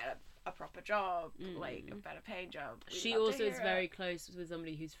you going to get a proper job? Like, a better paying job? She also is very close with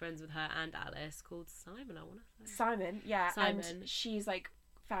somebody who's friends with her and Alice, called Simon, I want to say. Simon, yeah. Simon. And she's, like,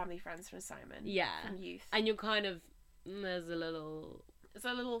 family friends from Simon. Yeah. From youth. And you're kind of... There's a little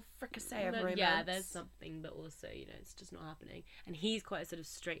fricassee of romance. Yeah, there's something, but also, it's just not happening. And he's quite a sort of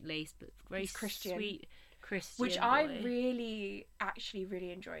straight-laced, but very Christian. Sweet Christian Which boy. I really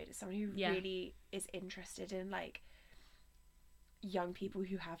enjoyed. As someone who really is interested in, like, young people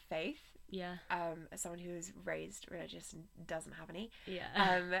who have faith. Yeah. As someone who is raised religious and doesn't have any.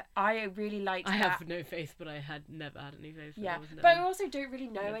 Yeah. I really liked that. I have no faith, but I had never had any faith. Yeah. But I also don't really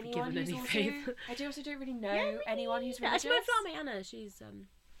know anyone who's also... faith. I also don't really know anyone who's religious. Actually, my flatmate Anna, she's...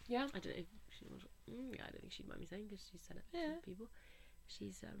 Yeah. I don't know if she was... I don't think she'd mind me saying, because she said it to people.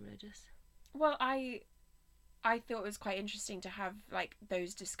 She's religious. Well, I thought it was quite interesting to have, like,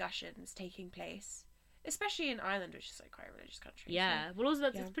 those discussions taking place. Especially in Ireland, which is, like, quite a religious country. Yeah. So. Well, also,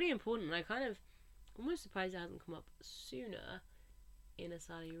 that's pretty important. And I kind of... almost surprised it hasn't come up sooner in a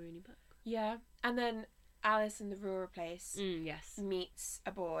Sally Rooney book. Yeah. And then Alice in the rural place yes. meets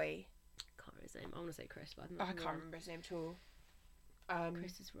a boy. Can't remember his name. I want to say Chris, but I can't remember his name at all.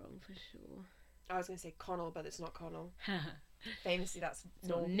 Chris is wrong for sure. I was going to say Connell, but it's not Connell. Famously, that's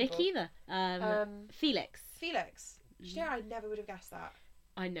not Nick either. Felix. Yeah, I never would have guessed that.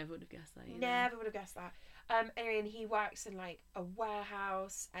 I never would have guessed that either. Never would have guessed that. Anyway, and he works in, like, a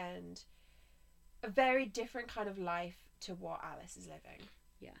warehouse and a very different kind of life to what Alice is living.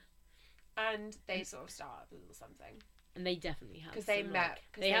 Yeah. And they sort of start up a little something. And they definitely have. Because they met.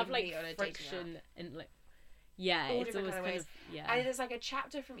 They have, like, friction and, like... Yeah, all it's always kind of... Yeah. And there's, like, a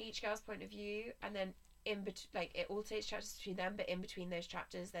chapter from each girl's point of view, and then it alternates chapters between them, but in between those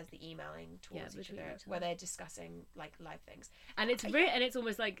chapters there's the emailing towards each other where they're discussing, like, life things, and it's and it's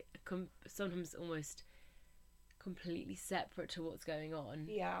almost like sometimes almost completely separate to what's going on.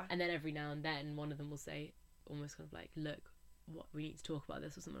 And then every now and then one of them will say, almost kind of like, look, what we need to talk about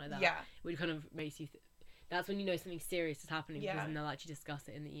this or something like that. Which kind of makes you that's when you know something serious is happening, Yeah. because then they'll actually discuss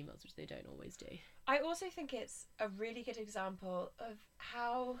it in the emails, which they don't always do. I also think it's a really good example of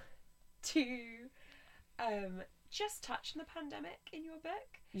how to just touch on the pandemic in your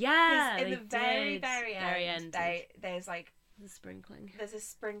book. Yeah, In they the very, did. very end, there's like the sprinkling. There's a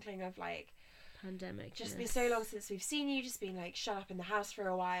sprinkling of like Pandemic. just been so long since we've seen you, just being like shut up in the house for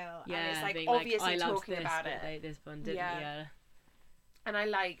a while. Yeah, and it's like being obviously I loved talking this, about but it. This one didn't. Yeah. Yeah. And I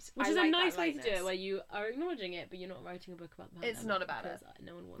liked, which I is a liked nice that way to do it, lightness. where you are acknowledging it, but you're not writing a book about the pandemic. It's not about it. because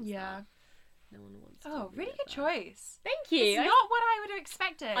no one wants Yeah. that. No one wants. Oh, to really read good that. choice. Thank you. It's not what I would have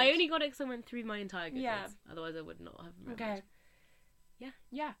expected. I only got it because I went through my entire Goodreads. Yeah. Otherwise, I would not have remembered. Okay.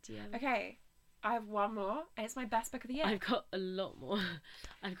 Yeah. Do you have... Okay. I have one more, and it's my best book of the year. I've got a lot more.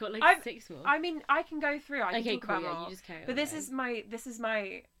 I've got like I've- 6 more. I mean, I can go through. I can okay, talk cool. about Yeah, more. you just carry on. But this going. is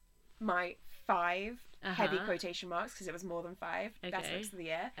my 5 heavy Uh-huh. quotation marks, because it was more than 5 best Okay. books of the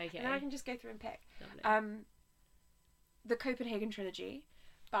year. Okay. And then I can just go through and pick. Lovely. The Copenhagen Trilogy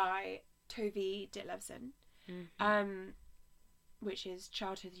by Tove Ditlevsen, Mhm. which is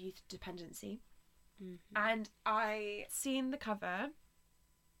Childhood Youth Dependency. Mhm. And I seen the cover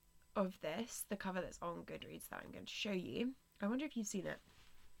of this, the cover that's on Goodreads that I'm going to show you. I wonder if you've seen it.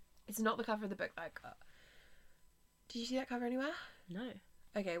 It's not the cover of the book that I got. Did you see that cover anywhere? No,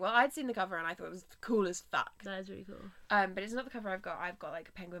 Okay, well, I'd seen the cover and I thought it was cool as fuck. that is really cool. But it's not the cover I've got. I've got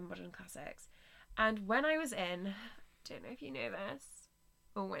like Penguin Modern Classics. And when I was in, don't know if you know this,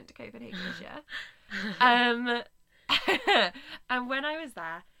 or went to Copenhagen this year. And when I was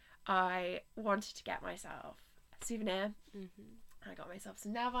there, I wanted to get myself a souvenir. Mhm. I got myself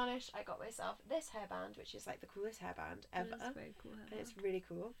some nail varnish. I got myself this hairband, which is like the coolest hairband ever. That's very cool. And it's really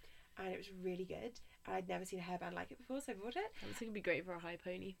cool. And it was really good. And I'd never seen a hairband like it before, so I bought it. I think it'd be great for a high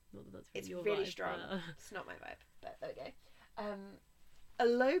pony. Not that that's It's your really vibe, strong. but, It's not my vibe, but there we go. A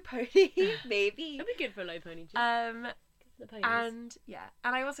low pony, maybe. It'd be good for a low pony too. The ponies. And yeah,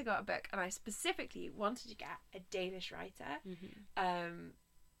 and I also got a book, and I specifically wanted to get a Danish writer Mhm.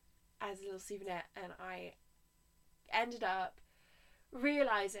 as a little souvenir, and I ended up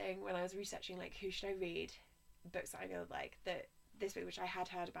realizing when I was researching like who should I read books that I really like, that this book, which I had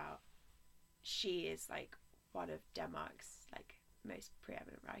heard about, she is like one of Denmark's like most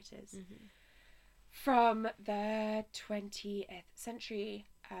preeminent writers Mhm. from the 20th century.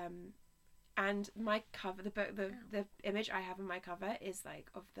 And my cover, the book, the image I have on my cover is like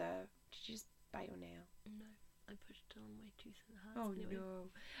of the. Did you just bite your nail? No, I pushed it on my tooth and it hurts. Oh anyway.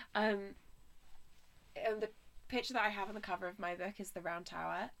 no. And the picture that I have on the cover of my book is the Round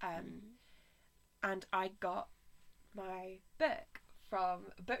Tower. And I got my book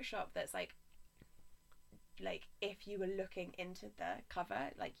from a bookshop that's like if you were looking into the cover,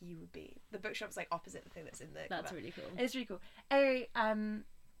 like you would be. The bookshop's like opposite the thing that's in the That's cover. really cool. It's really cool. Anyway,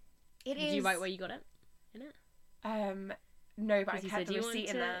 it Did you write where you got it? In it? No, but I 'Cause you kept said the you receipt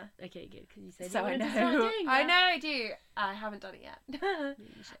in wanted there. Okay, good. Because you said So you I wanted know. to start doing I that. know I do. I haven't done it yet. Yeah,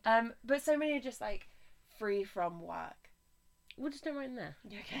 you should. But so many are just like free from work. We'll just don't write in there.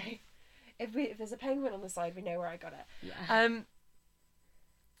 Okay. If there's a penguin on the side, we know where I got it. Yeah.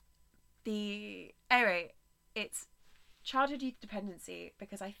 Anyway, it's Childhood Youth Dependency,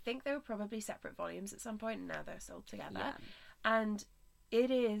 because I think they were probably separate volumes at some point, and now they're sold together. Yeah. And it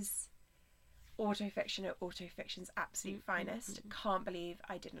is autofiction at autofiction's absolute finest. Can't believe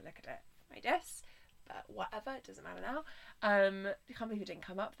I didn't look at it for my disc, but whatever, it doesn't matter now. I can't believe it didn't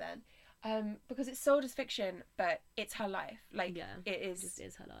come up then. Because it's sold as fiction, but it's her life. Like, Yeah, it is. just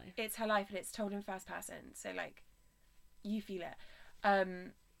is her life. It's her life, and it's told in first person, so like, you feel it.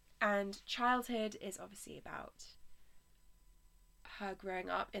 And childhood is obviously about her growing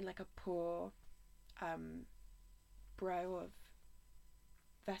up in like a poor borough of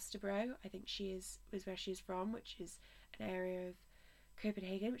Vesterbro, I think was where she's from, which is an area of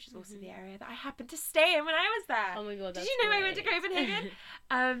Copenhagen, which is also the area that I happened to stay in when I was there. Oh my god, Did that's you know I went to great.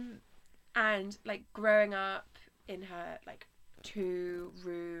 Copenhagen? And like growing up in her like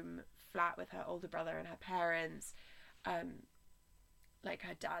 2-room flat with her older brother and her parents, like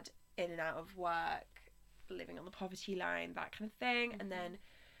her dad in and out of work, living on the poverty line, that kind of thing. And then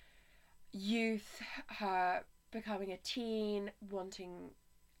youth, her becoming a teen, wanting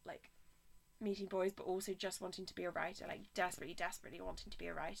like meeting boys, but also just wanting to be a writer, like desperately wanting to be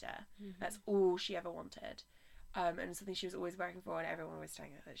a writer. That's all she ever wanted. And something she was always working for, and everyone was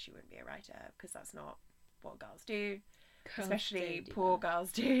telling her that she wouldn't be a writer because that's not what girls do. Especially don't do poor that.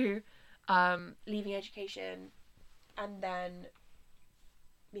 girls do. Leaving education and then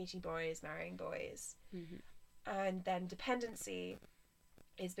meeting boys, marrying boys. And then dependency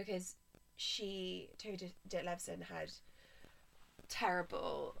is because Tove Ditlevsen had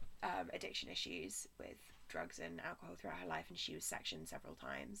terrible addiction issues with drugs and alcohol throughout her life, and she was sectioned several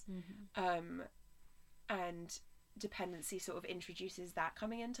times. And dependency sort of introduces that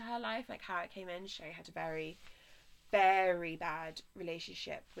coming into her life, like how it came in. She had a very, very bad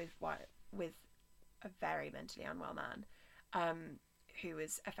relationship with a very mentally unwell man, who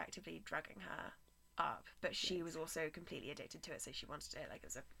was effectively drugging her up, but she was also completely addicted to it, so she wanted it. Like, it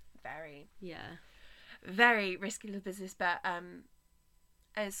was a very very risky little business, but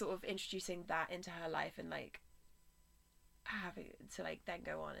and sort of introducing that into her life, and like having to like then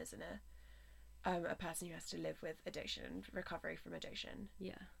go on as a person who has to live with addiction and recovery from addiction,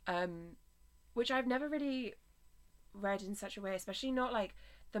 which I've never really read in such a way, especially not like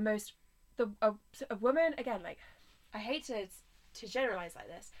a woman, again, like, I hate to generalize like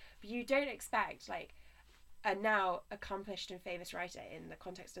this, but you don't expect like a now accomplished and famous writer in the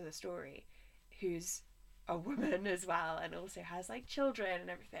context of the story who's a woman as well, and also has like children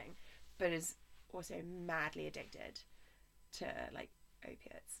and everything, but is also madly addicted to like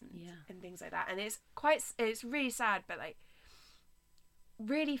opiates and things like that. And it's really sad, but like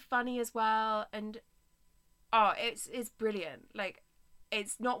really funny as well. And it's brilliant. Like,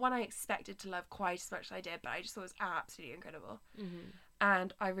 it's not one I expected to love quite as much as I did, but I just thought it was absolutely incredible.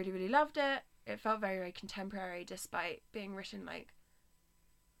 And I really, really loved it. It felt very, very contemporary, despite being written like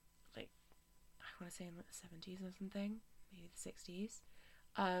I want to say in like the 70s or something, maybe the 60s.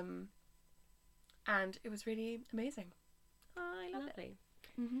 And it was really amazing. I loved it.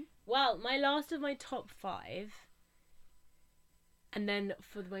 Well, my last of my top 5, and then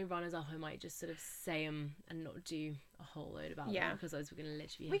for my runners up, I might just sort of say them and not do a whole load about them, because we're going to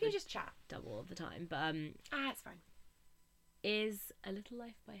literally we can just chat double of the time. But it's fine. Is A Little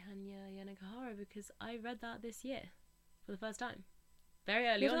Life by Hanya Yanagihara, because I read that this year for the first time. Very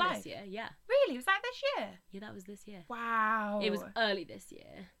early on this year, yeah. Really? Was that this year? Yeah, that was this year. Wow. It was early this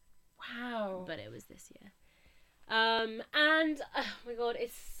year. Wow. But it was this year. And oh my god,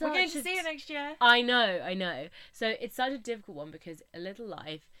 it's such we're going to see it next year. I know. So it's such a difficult one, because A Little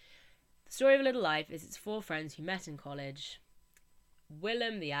Life, the story of A Little Life is it's 4 friends who met in college.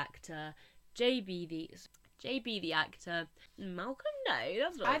 Willem the actor, JB the actor, Malcolm? No,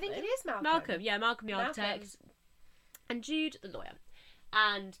 that's not. I think it is Malcolm. Malcolm the architect, and Jude the lawyer.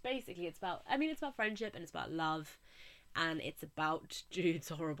 And basically it's about friendship, and it's about love, and it's about Jude's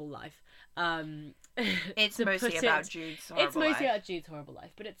horrible life. It's mostly about Jude's horrible life. It's mostly about Jude's horrible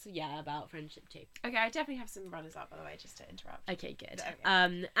life, but it's about friendship too. Okay, I definitely have some runners up, by the way, just to interrupt. Okay, good.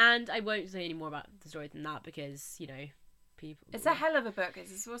 Okay. And I won't say any more about the story than that, because people. It's a hell of a book.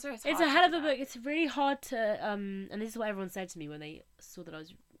 It's a hell of a book. It's really hard to and this is what everyone said to me when they saw that I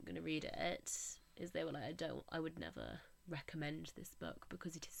was going to read it. Is they were like, I would never recommend this book,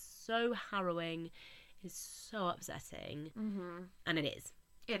 because it is so harrowing, it is so upsetting, and it is.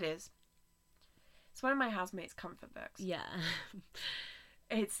 It's one of my housemates' comfort books. Yeah.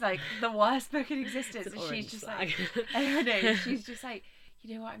 It's like the worst book in existence. And she's just like, I know, she's just like,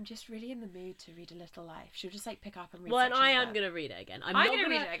 you know what, I'm just really in the mood to read A Little Life. She'll just like pick up and read. Well, and I am going to read it again. I'm going to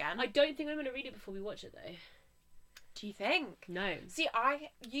read it again. I don't think I'm going to read it before we watch it though. Do you think? No. See,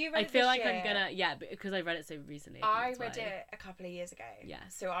 you read I it feel this like year. I'm gonna, because I read it so recently. I read it a couple of years ago. Yeah.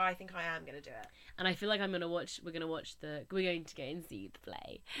 So I think I am gonna do it. And I feel like we're going to go and see the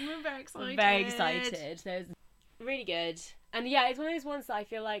play. I'm very excited. I'm very excited. So it's really good. And yeah, it's one of those ones that I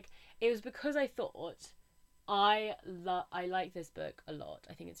feel like it was because I thought I like this book a lot.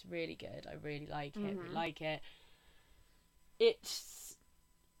 I think it's really good. I really like it. Really like it.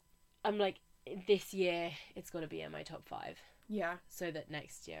 I'm like, this year it's got to be in my top 5. Yeah. So that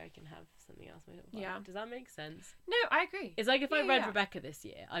next year I can have something else in my top 5. Yeah. Does that make sense? No, I agree. It's like if I read Rebecca this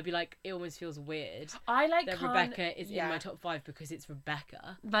year, I'd be like, it almost feels weird. I like that Rebecca is in my top 5 because it's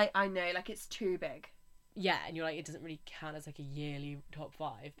Rebecca. Like, I know, like, it's too big. Yeah, and you're like, it doesn't really count as like a yearly top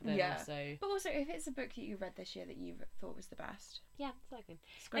 5. But then But also, if it's a book that you read this year that you thought was the best. Yeah, exactly.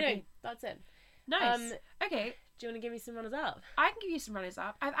 Anyway, that's it. Nice. Okay. Do you want to give me some runners up? I can give you some runners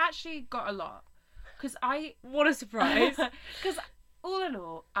up. I've actually got a lot. What a surprise. Because all in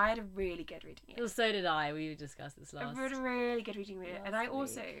all, I had a really good reading year. Well, so did I. We discussed this last. I read a really good reading year. And I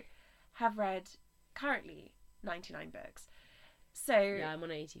also have read, currently, 99 books. So... Yeah, I'm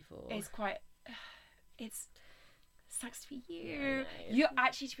on 84. It's quite... It's... Sucks for you. You're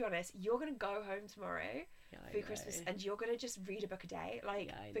actually, to be honest, you're going to go home tomorrow for Christmas and you're going to just read a book a day.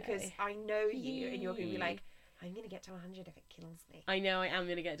 Like, because I know you and you're going to be like, I'm going to get to 100 if it kills me. I know I am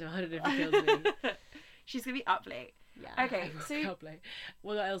going to get to 100 if it kills me. She's going to be up late. Yeah. Okay, so... Up late.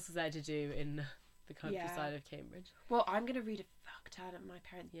 What else is there to do in the countryside of Cambridge? Well, I'm going to read a fuck ton of my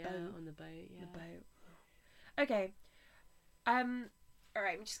parents' boat. On the boat, The boat. Okay. All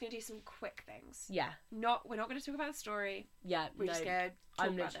right, I'm just gonna do some quick things. Yeah. We're not gonna talk about the story. Yeah. We're just gonna talk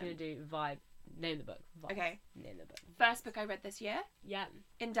I'm about literally gonna do vibe. Name the book. Vibes. Okay. Name the book. First book I read this year. Yeah.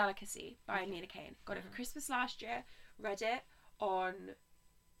 Indelicacy by Nina Kane. Got it for Christmas last year. Read it on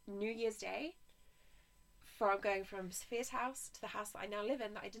New Year's Day. Going from Sophia's house to the house that I now live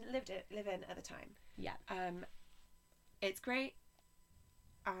in that I didn't live in at the time. Yeah. It's great,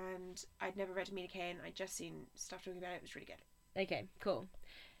 and I'd never read Nina Kane. I'd just seen stuff talking about it. It was really good. Okay, cool.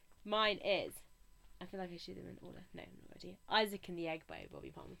 Mine is, I feel like I should do them in order. No, I'm not ready. Isaac and the Egg by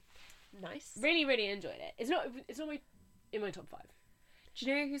Bobby Palmer. Nice. Really, really enjoyed it. It's not in my top 5. Do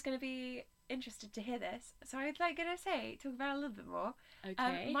you know who's going to be interested to hear this? So I'd like going to talk about it a little bit more.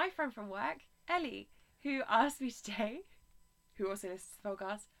 Okay. My friend from work, Ellie, who asked me today, who also listens to the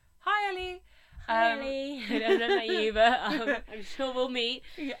podcast. Hi, Ellie. Hi, Ellie. I don't know about you, but I'm sure we'll meet.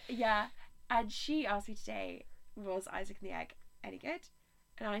 Yeah. And she asked me today, was Isaac and the Egg any good?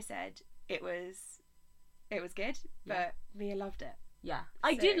 And I said it was good, but Mia loved it. Yeah,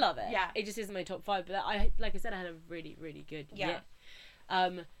 I did love it. Yeah, it just isn't my top 5, but like I said, I had a really, really good year.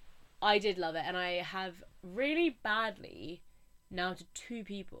 I did love it, and I have really badly now to 2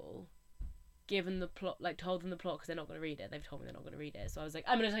 people given the plot, like told them the plot because they're not going to read it. They've told me they're not going to read it, so I was like,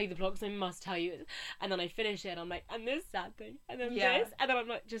 I'm going to tell you the plot because I must tell you. And then I finish it, and I'm like, and this sad thing, and then this, and then I'm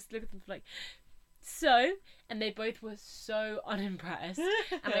like, just look at them like. So, and they both were so unimpressed,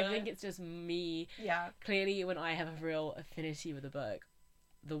 and I think it's just me. Yeah. Clearly, when I have a real affinity with a book,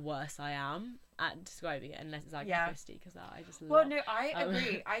 the worse I am at describing it, unless it's Agatha Christie, because I just love. Well, no, I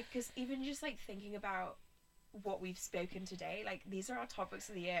agree. Because even just like thinking about what we've spoken today, like these are our topics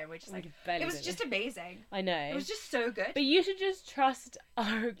of the year, which is like it was just amazing. I know it was just so good. But you should just trust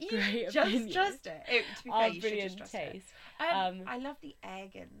our great opinion. Just trust it. To be fair, you should just trust taste. It. I love the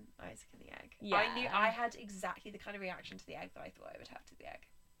egg and Isaac and the Egg. Yeah. I knew I had exactly the kind of reaction to the egg that I thought I would have to the egg.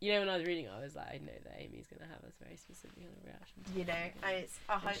 You know, when I was reading it, I was like, I know that Amy's gonna have a very specific kind of reaction. You know, and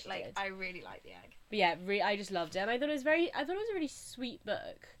it's like I really like the egg. But yeah, I just loved it, and I thought it was a really sweet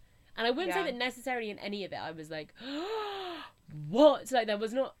book. And I wouldn't say that necessarily in any of it I was like, what? So, like, there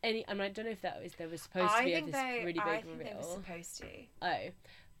was not any. I mean, I don't know if there was supposed to be this really big reveal. I think they were supposed to. Oh,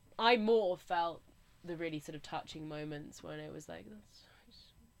 I more felt the really sort of touching moments when it was like,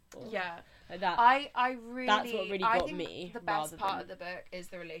 like that. I really. That's what really got think me. The best part of the book is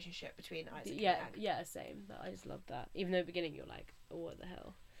the relationship between Isaac and the Egg. Yeah, same. I just loved that. Even though at the beginning you're like, oh, what the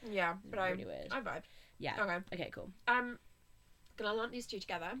hell? Yeah, but really weird. I vibe. Yeah. Okay, cool. Gonna lump these 2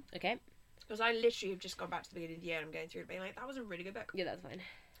 together. Okay. Because I literally have just gone back to the beginning of the year and I'm going through it being like, that was a really good book. Yeah, that's fine.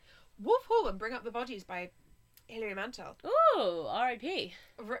 Wolf Hall and Bring Up the Bodies by Hilary Mantel. Ooh, R.I.P.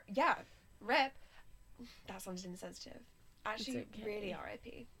 Rip. That sounded insensitive. Actually, really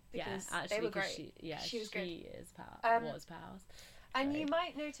R.I.P. Because actually, they were great. She was great. She is was powerhouse. And you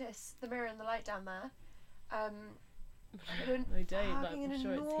might notice the mirror and the light down there. I don't, but I'm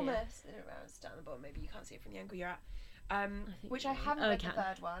sure it's here. It's down the bottom. Maybe you can't see it from the angle you're at. Which I haven't read the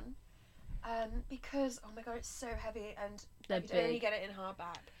 3rd one. Because oh my god, it's so heavy, and I could only get it in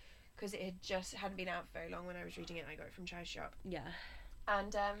hardback because it hadn't been out for very long when I was reading it. I got it from Chai's shop. Yeah.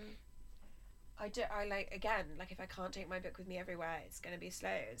 And I like, again, like if I can't take my book with me everywhere, it's gonna be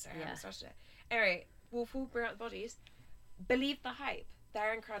slow, so I haven't started it. Anyway, Wolf Hall, Bring Out the Bodies. Believe the Hype.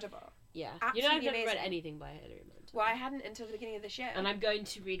 They're incredible. Yeah. Absolutely I've never amazing. read anything by Hilary Mantel. Well, I hadn't until the beginning of this year. And I'm going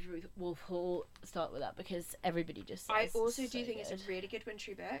to read Wolf Hall, start with that, because everybody just says I also do think it's a really good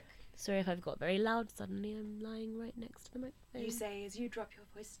wintry book. Sorry if I've got very loud, suddenly I'm lying right next to the microphone. You say as you drop your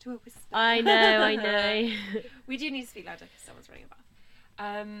voice to a whisper. I know. We do need to speak louder because someone's running a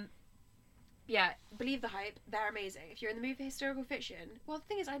bath. Yeah, Believe the Hype. They're amazing. If you're in the mood for historical fiction, well, the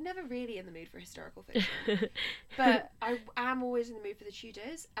thing is, I'm never really in the mood for historical fiction, but I am always in the mood for the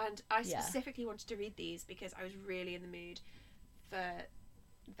Tudors, and I specifically wanted to read these because I was really in the mood for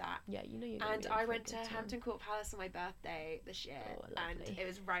that. Yeah, you know you're. And I went to Hampton Court Palace on my birthday this year, and it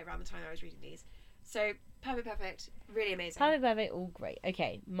was right around the time I was reading these. So perfect, really amazing. Perfect, all great.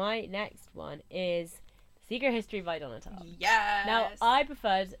 Okay, my next one is Secret History by Donna Tartt. Yes. Now, I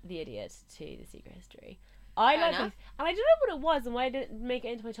preferred The Idiot to The Secret History. I liked it, and I don't know what it was and why I didn't make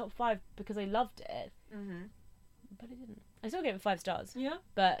it into my top 5 because I loved it. Mm-hmm. But it didn't. I still gave it 5 stars. Yeah.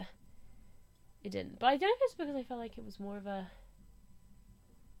 But it didn't. But I don't know if it's because I felt like it was more of a...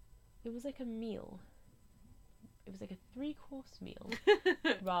 It was like a meal. It was like a 3-course meal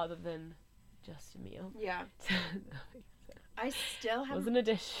rather than just a meal. Yeah. I still have... It wasn't a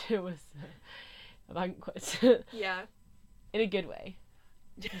dish, it was... a banquet. Yeah. In a good way.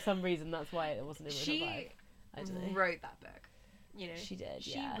 For some reason, that's why it wasn't in my top 5. I don't know. She wrote that book. You know. She did,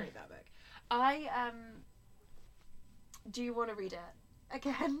 She wrote that book. I do want to read it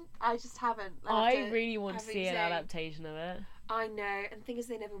again, I just haven't. I really want to see an adaptation of it. I know, and the thing is,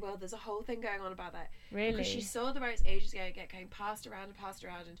 they never will. There's a whole thing going on about that. Really? Because she saw the rights ages ago get going passed around,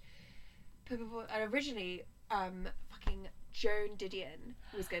 and people. And originally, fucking Joan Didion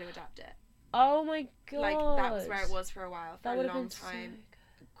was going to adapt it. Oh my god! Like that was where it was for a while, for a long time.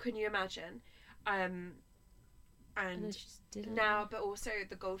 So can you imagine? And now, but also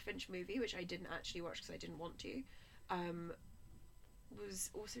the Goldfinch movie, which I didn't actually watch because I didn't want to, was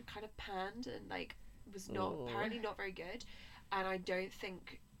also kind of panned and like was not apparently not very good, and I don't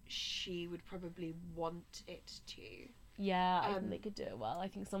think she would probably want it to. Yeah, I think they could do it well. I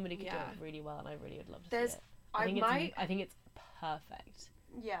think somebody could do it really well, and I really would love to see it. I think it's perfect.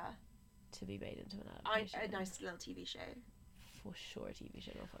 Yeah. To be made into an adaptation. A nice little TV show. For sure, a TV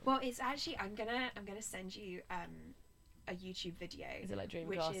show. Well, it's actually I'm gonna send you a YouTube video. Is it like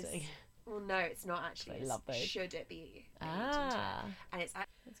Dreamcasting? Well, no, it's not actually. I love those. Should it be? And it's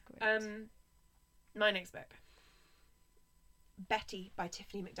that's great. My next book, Betty by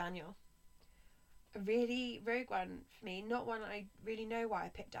Tiffany McDaniel. A really rogue one for me. Not one I really know why I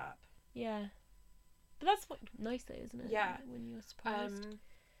picked up. Yeah, but that's what nice though, isn't it? Yeah. When you're surprised.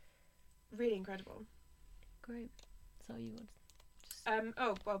 Really incredible. Great. So you want?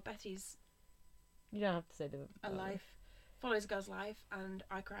 Oh well, Betty's. You don't have to say a life follows a girl's life, and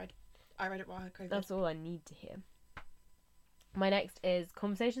I cried. I read it while I had COVID. That's all I need to hear. My next is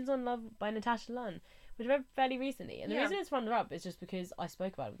Conversations on Love by Natasha Lunn, which I read fairly recently, and the reason it's runner up is just because I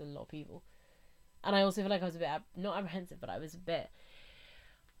spoke about it with a lot of people, and I also feel like I was a bit not apprehensive, but I was a bit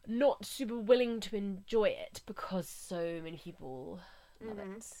not super willing to enjoy it because so many people love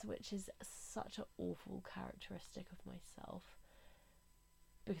it, which is such an awful characteristic of myself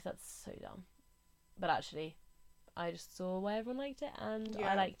because that's so dumb. But actually, I just saw why everyone liked it, and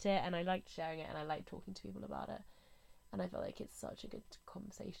I liked it, and I liked sharing it, and I liked talking to people about it, and I feel like it's such a good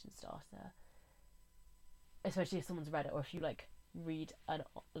conversation starter, especially if someone's read it, or if you like read a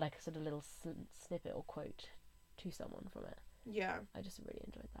sort of little snippet or quote to someone from it. Yeah, I just really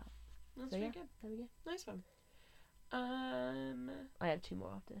enjoyed that. That's really good. There we go. Nice one. I have two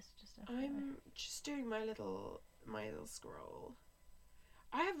more after this. I'm just doing my little scroll.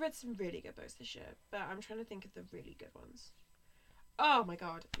 I have read some really good books this year, but I'm trying to think of the really good ones. Oh my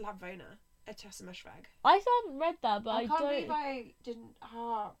god, Lavona, Tessa Mushfag. I still haven't read that, but I can't believe I didn't.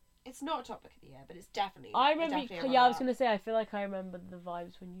 It's not a top book of the year, but it's definitely. I remember. I was gonna say. I feel like I remember the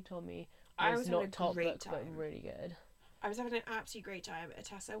vibes when you told me. I was not top book, but really good. I was having an absolute great time.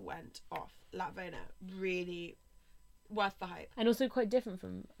 Tessa went off. Lavona, really worth the hype, and also quite different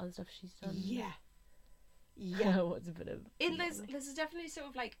from other stuff she's done. Yeah. What's a bit of there's definitely sort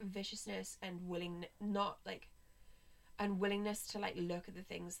of like viciousness and willingness to like look at the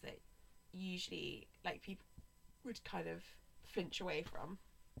things that usually like people would kind of flinch away from.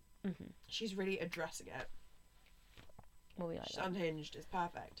 She's really addressing it. Well, we like She's that. unhinged. It's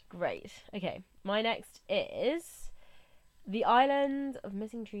perfect. Great. Okay, my next is The Island of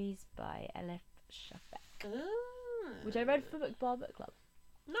Missing Trees by Elif Shafak, which I read for Book Bar Book Club.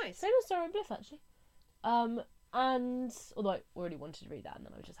 Nice. Same as Star and Bliss, actually. And although I already wanted to read that, and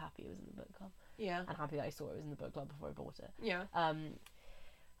then I was just happy it was in the book club. Yeah. And happy that I saw it was in the book club before I bought it. Yeah.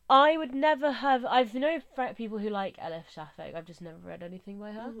 I would never have. I've known people who like Elif Shafak. I've just never read anything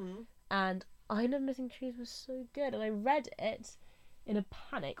by her. And Island of Missing Trees was so good, and I read it in a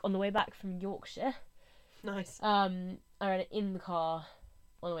panic on the way back from Yorkshire. Nice. I read it in the car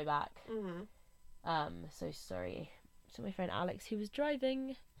on the way back. So sorry to my friend Alex who was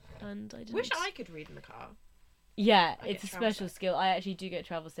driving. And I didn't. Wish I could read in the car. Yeah, it's a special skill. I actually do get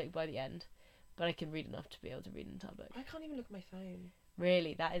travel sick by the end, but I can read enough to be able to read an entire book. I can't even look at my phone.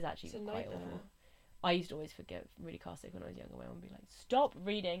 Really, that is actually quite awful. I used to always forget really car sick when I was younger. My mum would be like, "Stop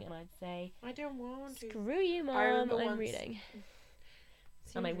reading," and I'd say, "I don't want to." Screw you, Mum. I'm reading.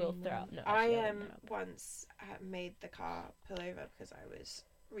 And I will throw out. No, I once made the car pull over because I was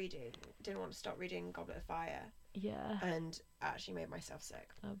reading. Didn't want to stop reading Goblet of Fire. Yeah. And actually made myself sick.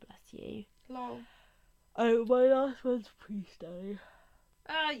 Oh, bless you. Lol. Oh, my last one's Priest Day.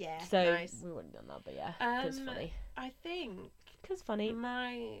 Oh, yeah. So, nice. we've already done that, but yeah. It was funny. I think... It was funny.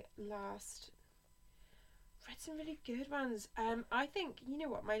 My last... read some really good ones. I think, you know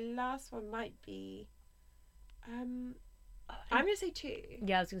what, my last one might be... I'm going to say two.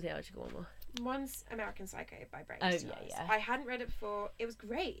 Yeah, I was going to say I should go one more. One's American Psycho by Bret Oh, Easton Ellis. yeah. I hadn't read it before. It was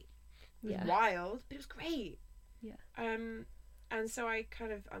great. It was wild, but it was great. Yeah. And so I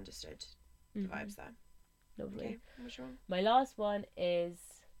kind of understood the vibes there. Lovely. Okay, what's your one? My last one is...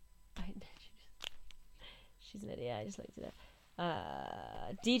 she's an idiot, I just looked at it.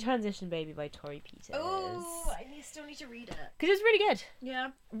 Detransition Baby by Tori Peters. Oh, still need to read it. Because it's really good. Yeah.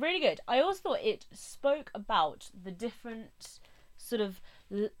 Really good. I also thought it spoke about the different sort of,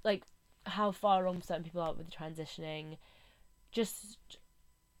 like, how far along certain people are with transitioning, just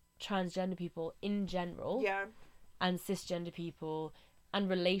transgender people in general. Yeah. And cisgender people, and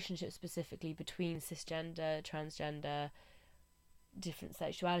relationships specifically between cisgender, transgender, different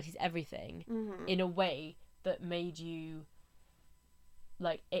sexualities, everything, in a way that made you,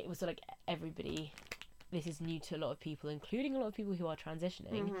 like, it was sort of like everybody, this is new to a lot of people, including a lot of people who are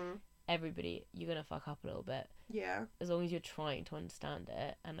transitioning. Everybody, you're gonna fuck up a little bit. Yeah. As long as you're trying to understand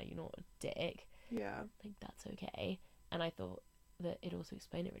it and like you're not a dick. Yeah. Like, that's okay. And I thought that it also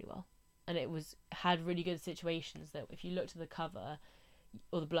explained it really well. And it had really good situations that if you looked at the cover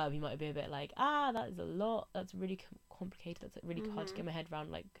or the blurb, you might be a bit like, that is a lot. That's really complicated. That's really hard to get my head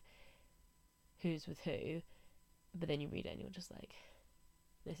around, like, who's with who. But then you read it and you're just like,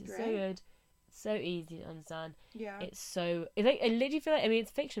 this is so good. It's so easy to understand. Yeah. It's like, I literally feel like, I mean,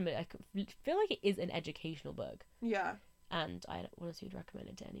 it's fiction, but I feel like it is an educational book. Yeah. And I honestly would recommend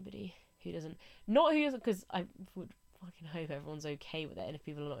it to anybody who doesn't, because I would fucking hope everyone's okay with it, and if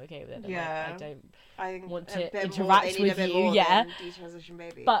people are not okay with it, then I don't want to interact with you. Yeah. Detransition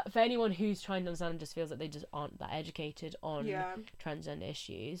Baby. But for anyone who's trying to understand and just feels like they just aren't that educated on transgender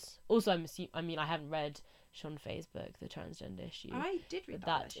issues. Also, I haven't read Sean Faye's book, The Transgender Issue. I did read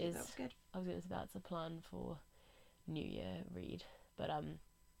that issue. That was good. I was going to say that's a plan for New Year read, but I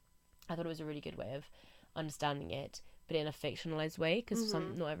thought it was a really good way of understanding it, but in a fictionalized way, because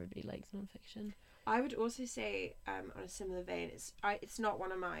not everybody likes non-fiction. I would also say, on a similar vein, it's not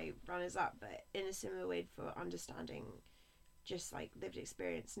one of my runners-up, but in a similar way for understanding just, like, lived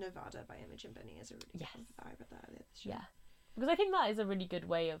experience, Nevada by Imogen Benny is a really good one. I read that earlier this year. Yeah. Because I think that is a really good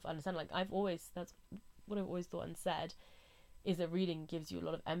way of understanding. Like, that's what I've always thought and said, is that reading gives you a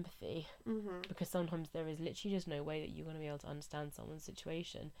lot of empathy. Because sometimes there is literally just no way that you're going to be able to understand someone's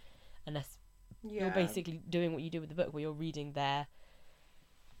situation unless you're basically doing what you do with the book, where you're reading their,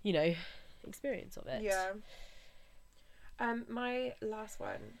 experience of it. Yeah. My last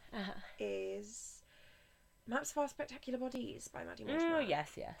one is Maps of Our Spectacular Bodies by Maddie Mortimer. Oh,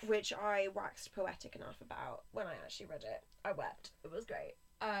 yes. Which I waxed poetic enough about when I actually read it. I wept. It was great.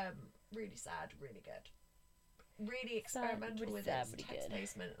 Really sad, really good. Really experimental with its text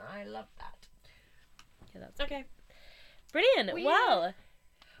placement, and I love that. Yeah, that's okay. Brilliant. Well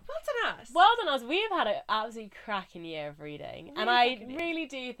done us. We've had an absolutely cracking year of reading, and I really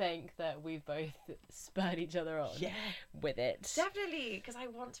do think that we've both spurred each other on with it. Definitely, because I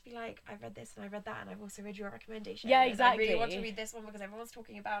want to be like, I've read this and I've read that, and I've also read your recommendation. Yeah, exactly. I really want to read this one because everyone's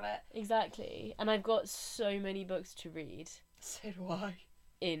talking about it. Exactly, and I've got so many books to read. So do I.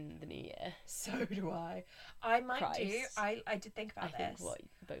 In the new year. So do I. I might do. I did think about this. What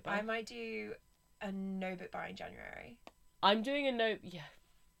book buy? I might do a no book buy in January. I'm doing a no. Yeah.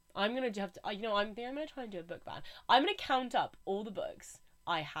 I'm gonna have to. I'm gonna try and do a book ban. I'm gonna count up all the books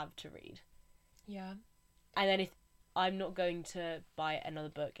I have to read. Yeah. And then if I'm not going to buy another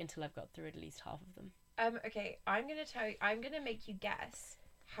book until I've got through at least half of them. Okay. I'm gonna make you guess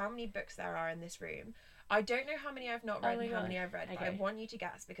how many books there are in this room. I don't know how many I've not read and how many I've read, but I want you to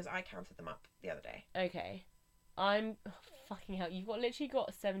guess because I counted them up the other day. Okay. Fucking hell. You've literally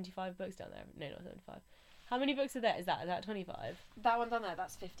got 75 books down there. No, not 75. How many books are there? Is that 25? That one down there,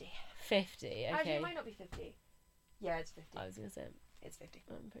 that's 50. 50, okay. Actually, it might not be 50. Yeah, it's 50. I was going to say. It's 50.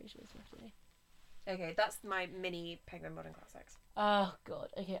 I'm pretty sure it's 50. Okay, that's my mini Penguin Modern Classics. Oh,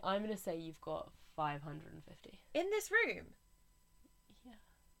 God. Okay, I'm going to say you've got 550. In this room? Yeah.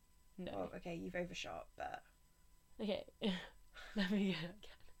 No. Oh, okay, you've overshot, but... Okay. Let me go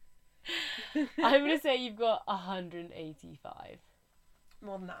again. I'm going to say you've got 185.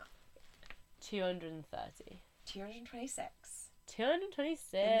 More than that. 230. 226.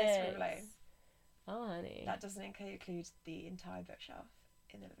 226. In this room alone. Oh, honey. That doesn't include the entire bookshelf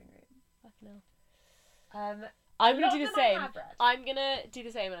in the living room. Fucking hell. I'm going to do the same. I'm going to do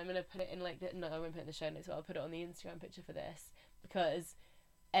the same, and I'm going to put it in no, I won't put it in the show notes, but I'll put it on the Instagram picture for this, because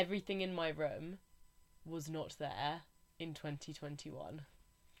everything in my room was not there in 2021.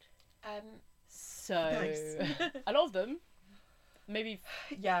 So, nice. a lot of them, maybe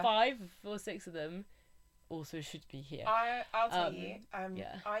 5 or 6 of them, also should be here. I'll tell you.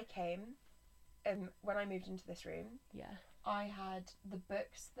 I came, when I moved into this room. Yeah. I had the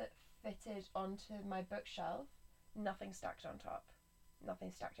books that fitted onto my bookshelf. Nothing stacked on top.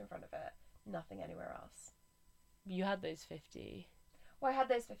 Nothing stacked in front of it. Nothing anywhere else. You had those 50. Well, I had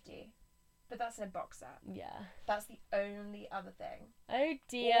those 50. But that's in a box set. Yeah. That's the only other thing. Oh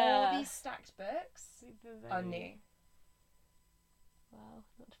dear. All these stacked books are new. Wow,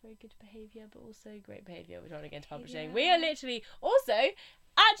 not very good behaviour, but also great behaviour. We're trying to get into publishing. We are literally also.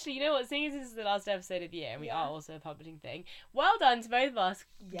 Actually, you know what? Seeing as this is the last episode of the year, and we are also a publishing thing. Well done to both of us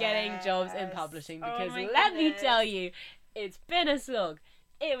getting jobs in publishing, because let me tell you, it's been a slog.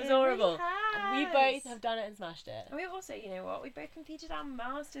 It was horrible. Really And we both have done it and smashed it. And we also, you know what? We both completed our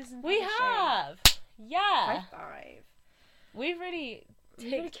masters in We publishing. have. Yeah. High five. We've really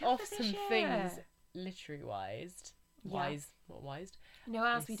ticked off some things literary-wise. What wise? You know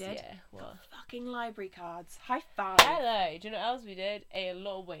what else we did? Yeah, what? Fucking library cards. High five. Hello. Do you know what else we did? Ate a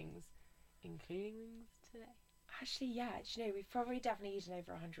lot of wings. Including wings today. Actually, yeah. Do you know, we've probably definitely eaten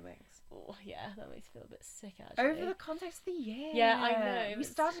over 100 wings. Oh, yeah. That makes me feel a bit sick, actually. Over the context of the year. Yeah, I know. We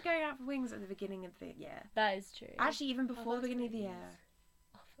started going out for wings at the beginning of the year. That is true. Actually, even before the beginning of the year.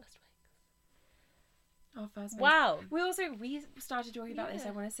 Our first wings. Wow. We started talking about this,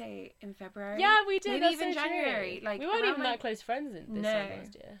 I want to say, in February. Yeah, we did. Maybe That's even so January. True. Like, we weren't even that close friends this time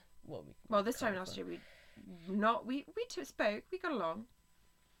last year. Well, this time last year we spoke. We got along.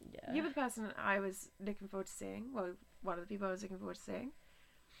 Yeah. You were the person I was looking forward to seeing. Well, one of the people I was looking forward to seeing.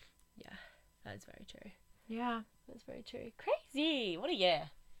 Yeah, that's very true. Yeah, that's very true. Crazy! What a year!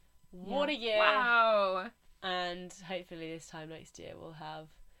 What a year! Wow! And hopefully this time next year we'll have,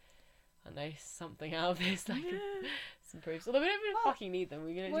 I don't know, something out of this, like some proofs. Although we don't really fucking need them.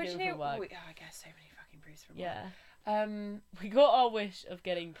 We're gonna get them from work. I get so many fucking proofs from work. Yeah. We got our wish of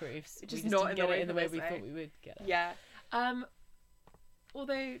getting proofs. Just not not get it in the way we thought we would get it. Yeah.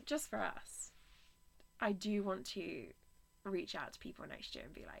 Although, just for us, I do want to reach out to people next year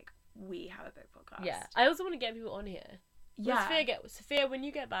and be like, we have a book podcast. Yeah. I also want to get people on here. Yeah. Sophia, when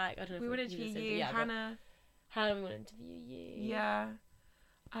you get back, I don't know if we want to interview you. Yeah, Hannah, we want to interview you. Yeah.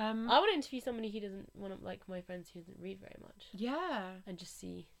 I want to interview somebody who doesn't want to, like my friends who doesn't read very much. Yeah. And just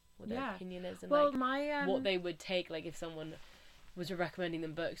see what their opinion is and what they would take. Like if someone was recommending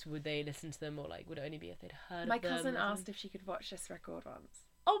them books, would they listen to them, or like would it only be if they'd heard of them? My cousin asked if she could watch this record once.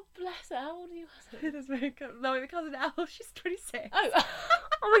 Oh, bless her. How old are you? No, my cousin Elle, she's 26. Oh,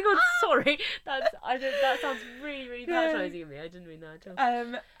 oh my god, sorry. That sounds really, really patronising of me. I didn't mean that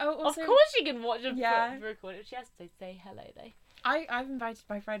at all. Also, of course she can watch a record. She has to say hello though. I've invited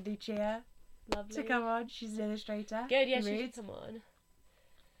my friend Lucia Lovely. to come on. She's an illustrator. Good, yeah, she should come on.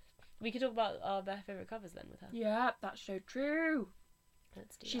 We could talk about our favourite covers then with her. Yeah, that's so true.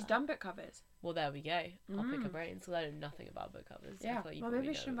 Let's do She's that. done book covers. Well, there we go. I'll pick her brains, because I know nothing about book covers. Yeah, well, maybe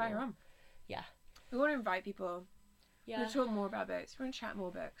we should invite her on. Yeah. We want to invite people. Yeah. We want to talk more about books. We want to chat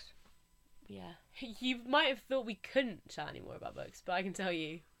more books. Yeah. You might have thought we couldn't chat any more about books, but I can tell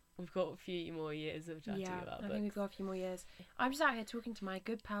you, we've got a few more years of chatting about books. I think we've got a few more years. I'm just out here talking to my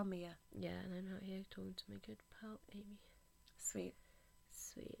good pal Mia. Yeah, and I'm out here talking to my good pal Amy. Sweet.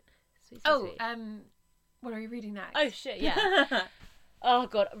 Oh, what are you reading next? Oh shit, yeah. Oh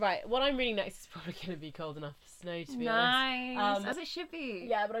god, right. What I'm reading next is probably going to be Cold Enough for Snow, to be honest. Nice, as it should be.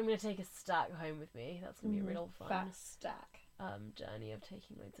 Yeah, but I'm going to take a stack home with me. That's going to be a real fun fat stack. Journey of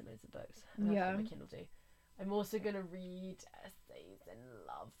taking loads and loads of books. Yeah. My Kindle too. I'm also going to read Essays in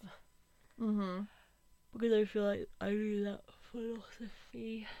Love. Mm-hmm. Because I feel like I read that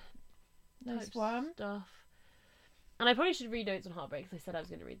philosophy Nice one. stuff. And I probably should read Notes on Heartbreak, because I said I was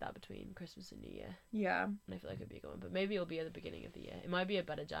going to read that between Christmas and New Year. Yeah. And I feel like it'd be a good one. But maybe it'll be at the beginning of the year. It might be a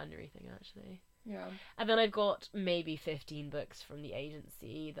better January thing, actually. Yeah. And then I've got maybe 15 books from the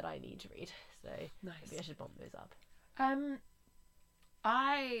agency that I need to read. So nice. Maybe I should bump those up.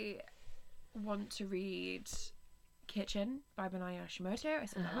 I want to read Kitchen by Banaya Yoshimoto. I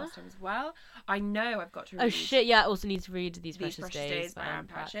said that last time as well. I know I've got to read... Oh shit, yeah, I also need to read These Precious Days by Anne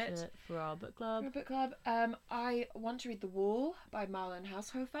Patchett for our book club. I want to read The Wall by Marlon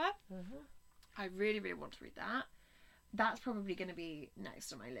Haushofer. I really, really want to read that. That's probably going to be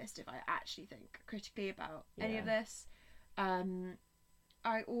next on my list if I actually think critically about any of this.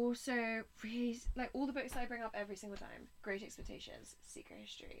 I also really like all the books that I bring up every single time. Great Expectations, Secret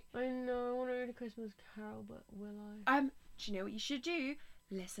History. I know, I want to read A Christmas Carol, but will I? Do you know what you should do?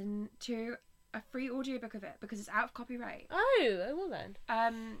 Listen to a free audiobook of it, because it's out of copyright. Oh, well then.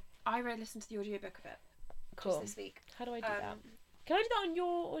 I listened to the audiobook of it just this week. How do I do that? Can I do that on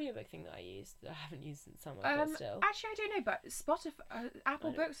your audiobook thing that I used? That I haven't used in summer, but still. Actually, I don't know, but Spotify,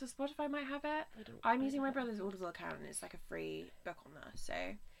 Apple Books or Spotify might have it. I'm using my brother's Audible account, and it's like a free book on there, so...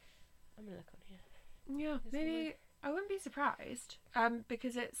 I'm gonna look on here. Yeah, maybe... I wouldn't be surprised,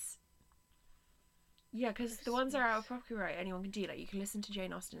 because it's... Yeah, because the ones that are out of copyright, anyone can do. Like, you can listen to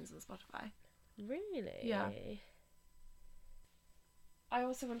Jane Austen's on Spotify. Really? Yeah. I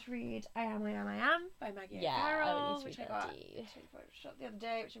also want to read I Am by Maggie O'Farrell, which I got the other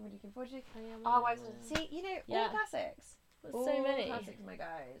day, which I'm really looking forward to. Our Wives Under the Sea, you know, all the classics. What's All so many? classics, my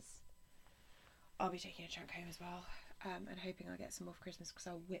guys. I'll be taking a chunk home as well, and hoping I'll get some more for Christmas because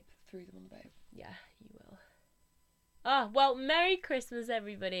I'll whip through them on the boat. Yeah, you will. Ah, well, Merry Christmas,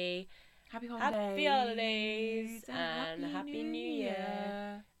 everybody. Happy holidays. Happy holidays. And Happy Happy New New Year.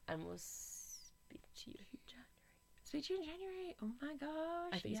 Year. And we'll speak to you in January. Speak to you in January. Oh my gosh.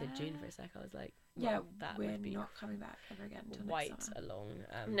 I think you said June for a sec. I was like, well, yeah, that we're would be not coming back ever again until quite next summer. a long,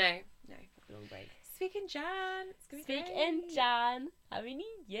 No. long break. Speak in Jan. It's gonna be Speak great. in Jan. Happy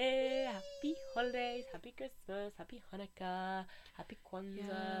New Year. Happy holidays. Happy Christmas. Happy Hanukkah. Happy Kwanzaa.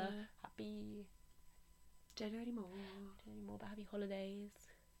 Yeah. Happy. Don't know anymore. Don't anymore, but happy holidays.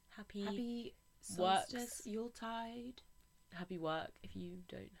 Happy works. solstice, Yuletide. Happy work if you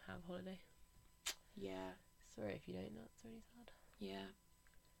don't have holiday. Yeah. Sorry if you don't. That's really sad. Yeah.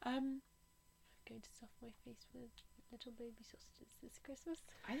 I'm going to stuff my face with little baby sausages this Christmas.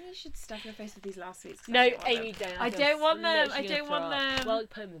 I think you should stuff your face with these last sweets. 'Cause No, I don't want Amy, them. don't. I feel don't want them. literally I don't gonna want throw up. them. Well,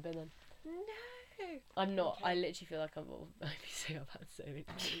 put them in the bin then. No. I'm not. Okay. I literally feel like I'm saying I've had so many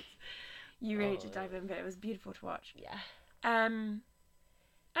foods. You really did dive in, but it was beautiful to watch. Yeah.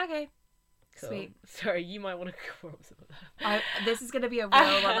 Okay. Cool. Sweet. Sorry, you might want to crop some of that. This is going to be a real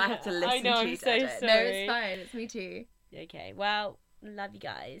one I have to listen I know, to. I'm so No, sorry. it's fine. It's me too. Okay, well, love you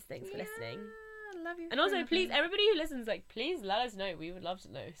guys. Thanks for listening. Love you. And also, forever. please, everybody who listens, like, please let us know. We would love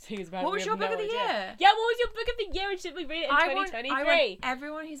to know. Seeing as What was your book of the year? Yeah, what was your book of the year? And should we read it in 2023? I want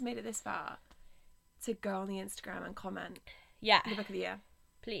everyone who's made it this far to go on the Instagram and comment Yeah. the book of the year.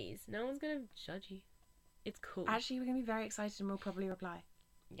 Please. No one's going to judge you. It's cool. Actually, we're going to be very excited and we'll probably reply.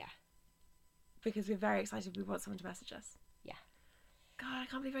 Yeah. Because we're very excited. We want someone to message us. Yeah. God, I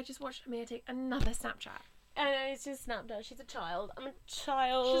can't believe I just watched Amir take another Snapchat. I know, it's just Snapchat. She's a child. I'm a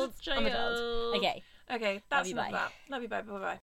child. She's a child. I'm a child. Okay. Okay, that's you, enough of bye. that. Love you, bye. Bye-bye.